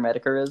Mr.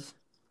 Medicare is?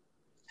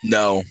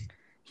 No.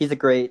 He's a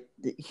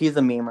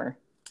memer.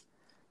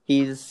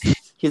 He's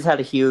had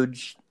a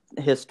huge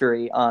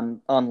history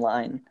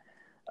online.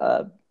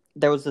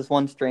 There was this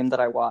one stream that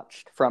I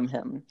watched from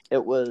him.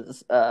 It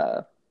was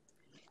about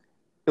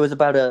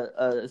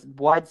a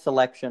wide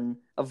selection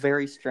of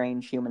very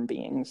strange human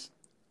beings.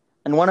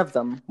 And one of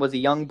them was a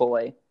young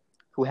boy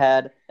who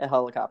had a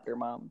helicopter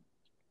mom.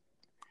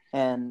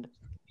 And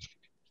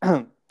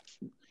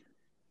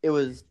it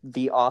was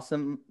the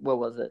Awesome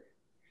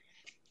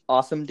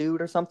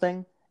Dude or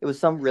something? It was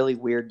some really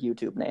weird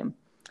YouTube name.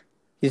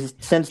 He's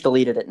since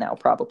deleted it now,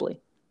 probably.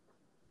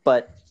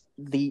 But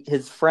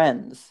his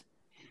friends,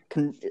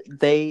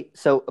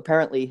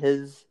 apparently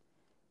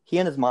he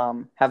and his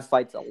mom have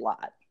fights a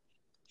lot.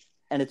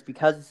 And it's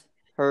because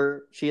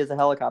she is a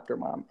helicopter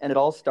mom. And it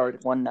all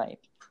started one night.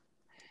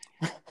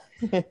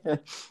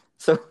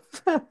 So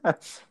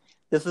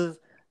this is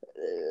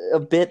a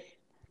bit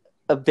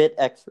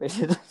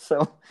X-rated.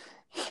 So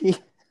he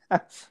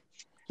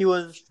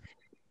was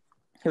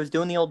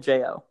doing the old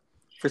JO.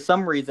 For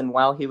some reason,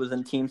 while he was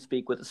in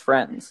TeamSpeak with his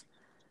friends,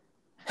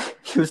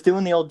 he was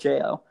doing the old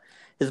JO.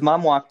 His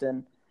mom walked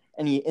in,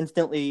 and he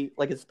instantly,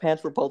 like, his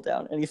pants were pulled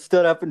down, and he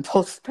stood up and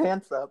pulled his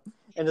pants up.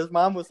 And his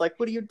mom was like,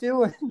 "What are you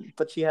doing?"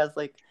 But she has,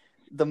 like,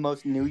 the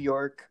most New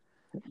York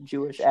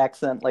Jewish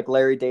accent, like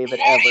Larry David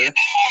ever.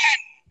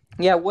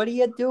 Yeah, what are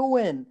you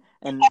doing?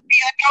 And what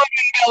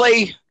are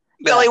you doing,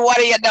 Billy? What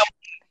are you doing?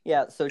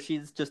 Yeah, so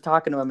she's just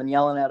talking to him and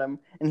yelling at him,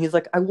 and he's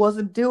like, "I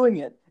wasn't doing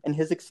it." And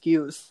his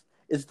excuse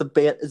is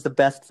the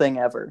best thing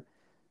ever.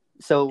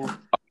 So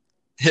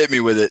hit me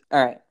with it.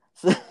 All right.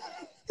 So,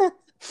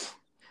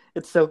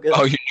 it's so good.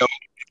 Oh, you know.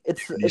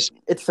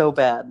 It's so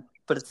bad,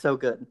 but it's so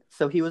good.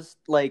 So he was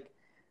like,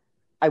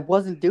 "I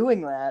wasn't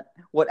doing that.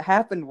 What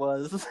happened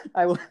was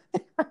I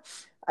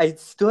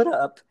stood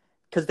up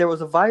because there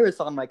was a virus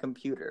on my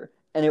computer,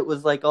 and it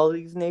was like all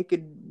these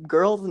naked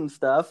girls and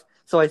stuff.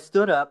 So I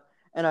stood up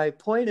and I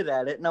pointed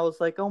at it, and I was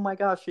like, 'Oh my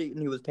gosh!' And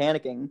he was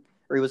panicking,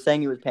 or he was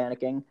saying he was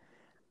panicking,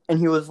 and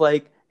he was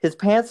like, his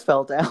pants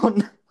fell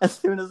down as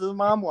soon as his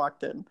mom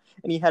walked in,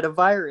 and he had a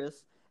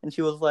virus, and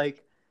she was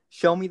like,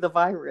 'Show me the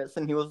virus,'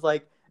 and he was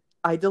like,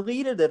 'I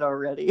deleted it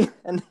already,'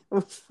 and it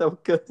was so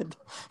good."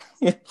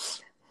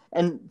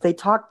 And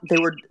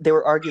they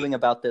were arguing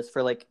about this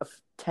for like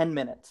 10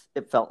 minutes,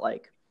 it felt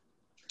like.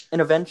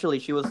 And eventually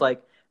she was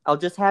like, "I'll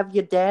just have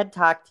your dad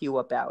talk to you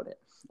about it."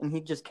 And he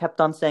just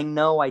kept on saying,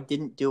 "No, I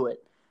didn't do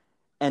it."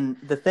 And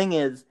the thing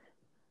is,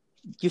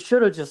 you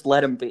should have just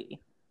let him be.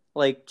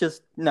 Like,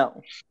 just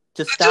no.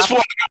 Just stop. Just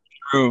walk out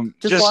the room.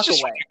 Just walk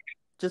away.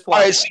 Just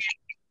walk away.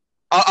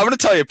 I'm going to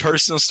tell you a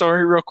personal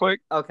story real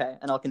quick. Okay,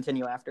 and I'll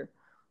continue after.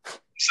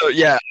 So,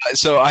 yeah.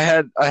 So, I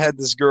had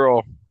this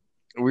girl.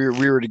 We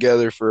were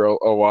together for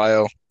a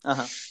while.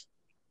 Uh-huh.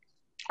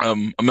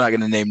 I'm not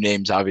going to name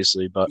names,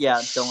 obviously, but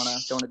yeah, don't want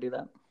to do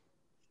that.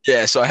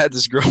 Yeah, so I had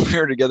this girl. We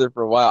were together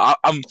for a while.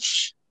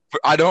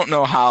 I don't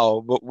know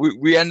how, but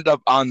we ended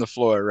up on the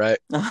floor, right?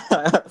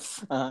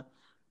 Uh-huh.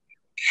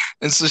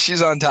 And so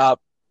she's on top,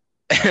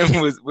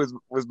 and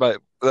with my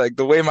like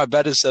the way my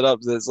bed is set up,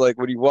 it's like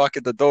when you walk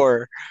in the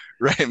door,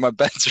 right, my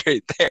bed's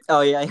right there.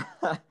 Oh yeah.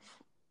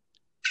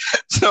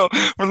 So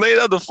we're laying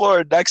on the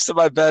floor next to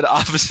my bed,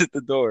 opposite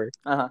the door.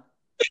 Uh-huh.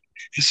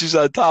 She's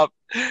on top,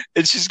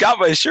 and she's got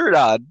my shirt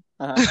on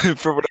Uh-huh.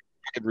 for whatever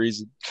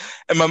reason.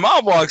 And my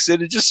mom walks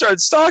in and just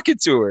starts talking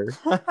to her.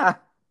 I'm down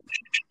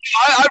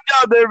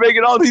there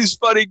making all these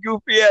funny,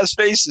 goofy ass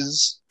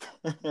faces.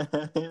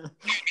 It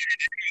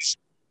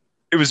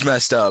was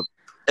messed up,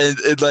 and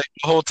like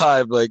the whole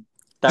time, like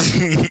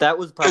that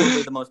was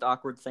probably the most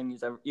awkward thing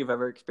you've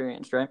ever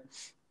experienced, right?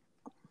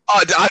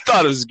 oh, I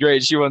thought it was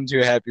great. She wasn't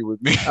too happy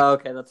with me. Oh,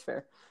 okay, that's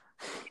fair.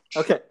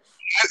 Okay.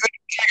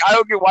 I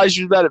don't get why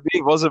she was mad at me.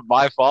 It wasn't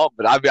my fault,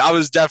 but I mean, I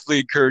was definitely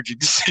encouraging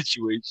the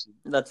situation.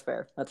 That's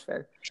fair. That's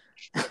fair.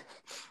 My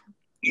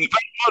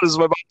mom's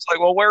like,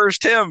 "Well, where's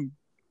Tim?"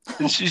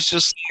 And she's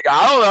just like,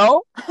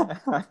 "I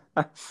don't know."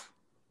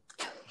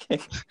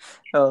 Okay.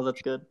 Oh,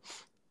 that's good.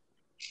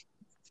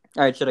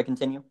 All right, should I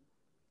continue?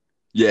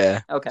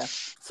 Yeah. Okay.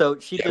 So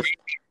she just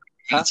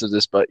Answer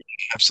this, but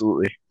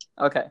absolutely.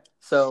 Okay.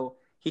 So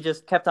he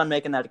just kept on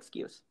making that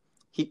excuse.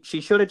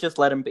 She should have just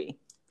let him be.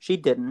 She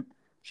didn't.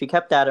 She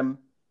kept at him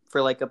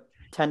for like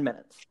 10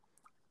 minutes.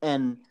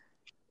 And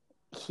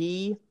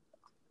he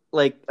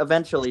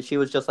eventually she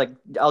was just like,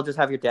 I'll just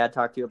have your dad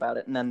talk to you about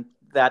it, and then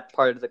that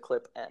part of the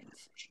clip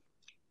ends.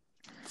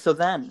 So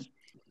then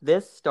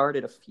this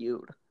started a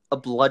feud, a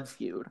blood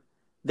feud.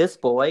 This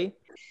boy,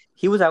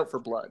 he was out for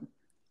blood.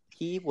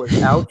 He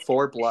was out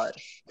for blood.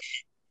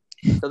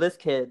 So this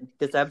kid,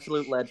 this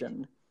absolute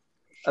legend,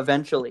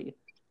 eventually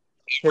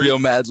real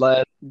mad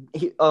lad.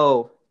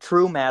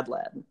 True mad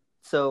lad.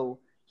 So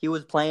he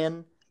was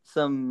playing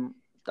some,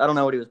 I don't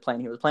know what he was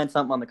playing. He was playing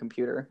something on the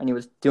computer, and he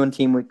was doing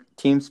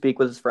TeamSpeak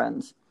with his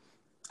friends.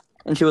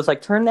 And she was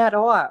like, turn that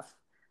off.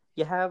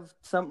 You have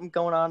something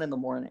going on in the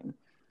morning.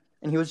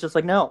 And he was just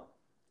like, no.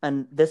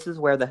 And this is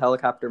where the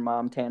helicopter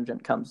mom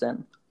tangent comes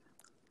in.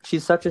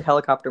 She's such a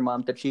helicopter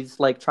mom that she's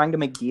like trying to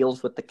make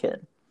deals with the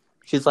kid.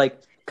 She's like,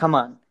 come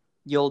on,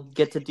 you'll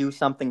get to do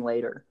something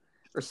later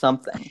or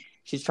something.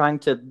 She's trying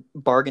to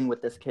bargain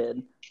with this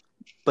kid,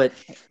 but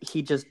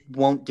he just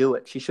won't do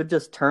it. She should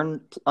just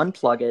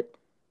unplug it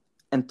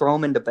and throw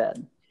him into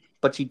bed.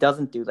 But she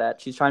doesn't do that.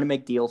 She's trying to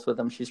make deals with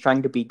him. She's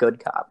trying to be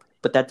good cop.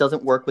 But that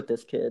doesn't work with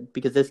this kid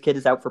because this kid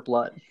is out for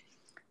blood.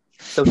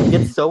 So he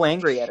gets so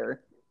angry at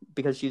her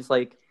because she's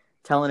like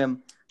telling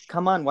him,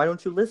 come on, why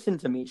don't you listen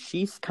to me?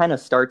 She kind of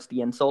starts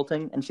the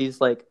insulting, and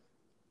she's like,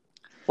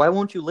 why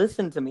won't you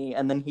listen to me?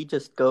 And then he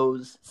just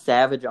goes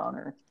savage on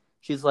her.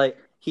 She's like,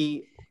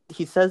 he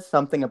says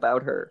something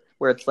about her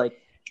where it's like,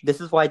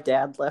 this is why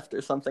dad left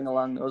or something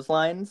along those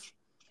lines.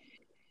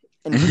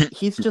 And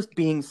he's just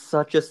being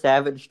such a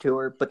savage to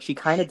her, but she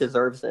kind of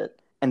deserves it.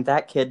 And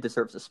that kid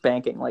deserves a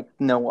spanking like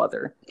no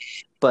other.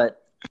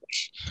 But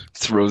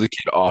throw the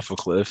kid off a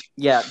cliff.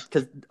 Yeah,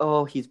 because,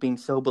 he's being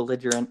so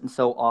belligerent and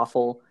so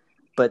awful.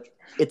 But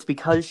it's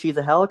because she's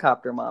a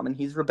helicopter mom and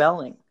he's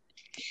rebelling.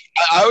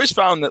 I always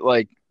found that,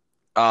 like,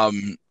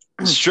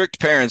 strict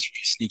parents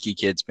are sneaky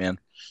kids, man.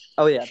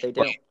 Oh, yeah, they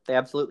do. They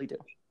absolutely do.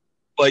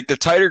 Like, the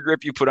tighter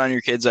grip you put on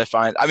your kids, I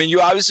find. I mean,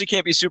 you obviously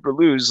can't be super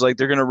loose. Like,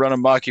 they're going to run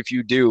amok if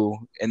you do,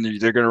 and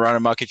they're going to run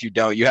amok if you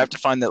don't. You have to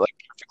find that, like,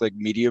 perfect, like,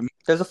 medium.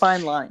 There's a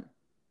fine line.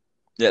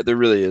 Yeah, there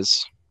really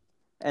is.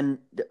 And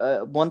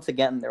once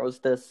again, there was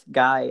this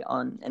guy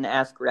on an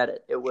Ask Reddit.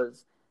 It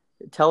was,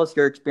 tell us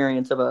your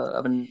experience of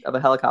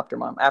a helicopter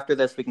mom. After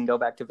this, we can go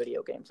back to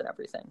video games and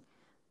everything.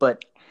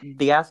 But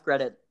the Ask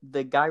Reddit,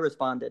 the guy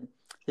responded,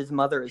 his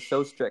mother is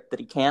so strict that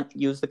he can't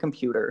use the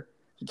computer.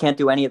 He can't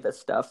do any of this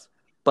stuff.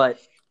 But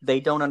they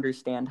don't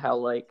understand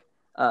how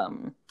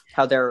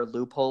how there are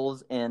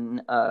loopholes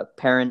in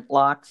parent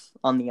locks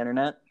on the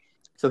internet.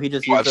 So he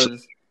just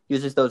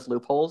uses those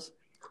loopholes.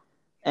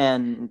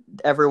 And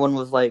everyone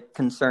was like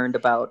concerned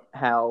about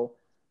how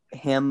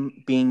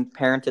him being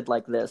parented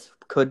like this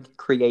could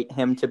create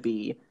him to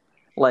be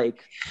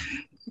like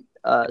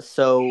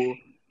so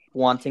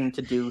wanting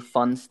to do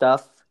fun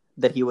stuff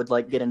that he would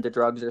like get into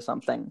drugs or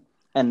something.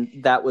 And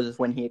that was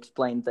when he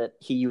explained that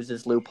he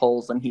uses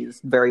loopholes and he's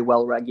very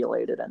well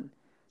regulated and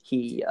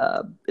he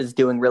is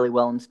doing really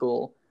well in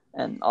school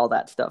and all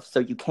that stuff. So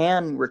you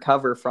can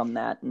recover from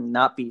that and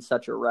not be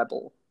such a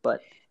rebel,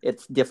 but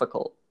it's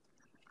difficult.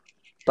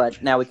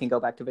 But now we can go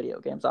back to video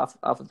games off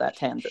of that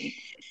tangent.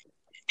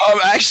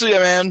 Actually,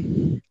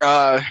 man,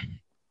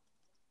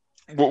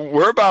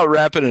 we're about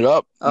wrapping it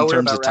up in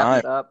terms of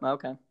time.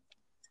 Okay.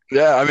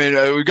 Yeah, I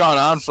mean, we've gone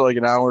on for like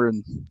an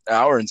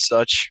hour and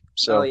such.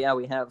 So. Oh yeah,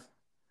 we have.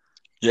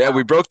 Yeah, wow.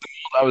 We broke the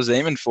mold I was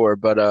aiming for,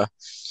 but I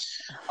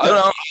don't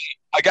know.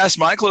 I guess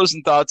my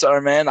closing thoughts are,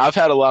 man, I've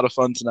had a lot of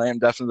fun tonight. I'm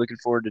definitely looking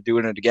forward to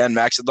doing it again.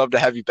 Max, I'd love to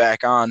have you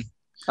back on.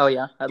 Oh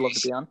yeah, I'd love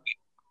to be on.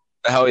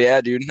 Hell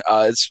yeah, dude.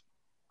 It's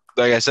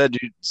like I said,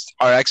 dude,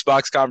 our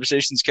Xbox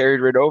conversations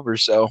carried right over,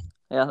 so.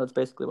 Yeah, that's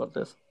basically what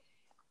it is.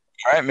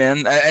 All right,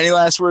 man. Any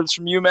last words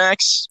from you,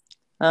 Max?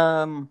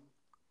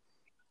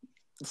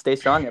 Stay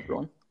strong,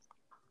 everyone.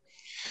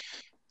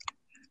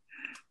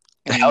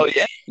 Hell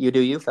yeah. You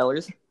do you,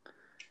 fellers.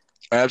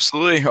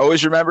 Absolutely.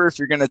 Always remember, if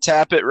you're gonna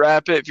tap it,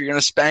 rap it. If you're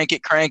gonna spank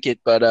it, crank it.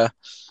 But all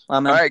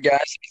right,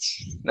 guys,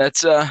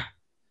 that's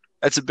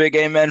a big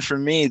amen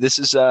from me. This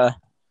is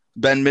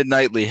Ben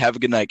Midnightly. Have a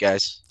good night,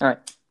 guys. All right.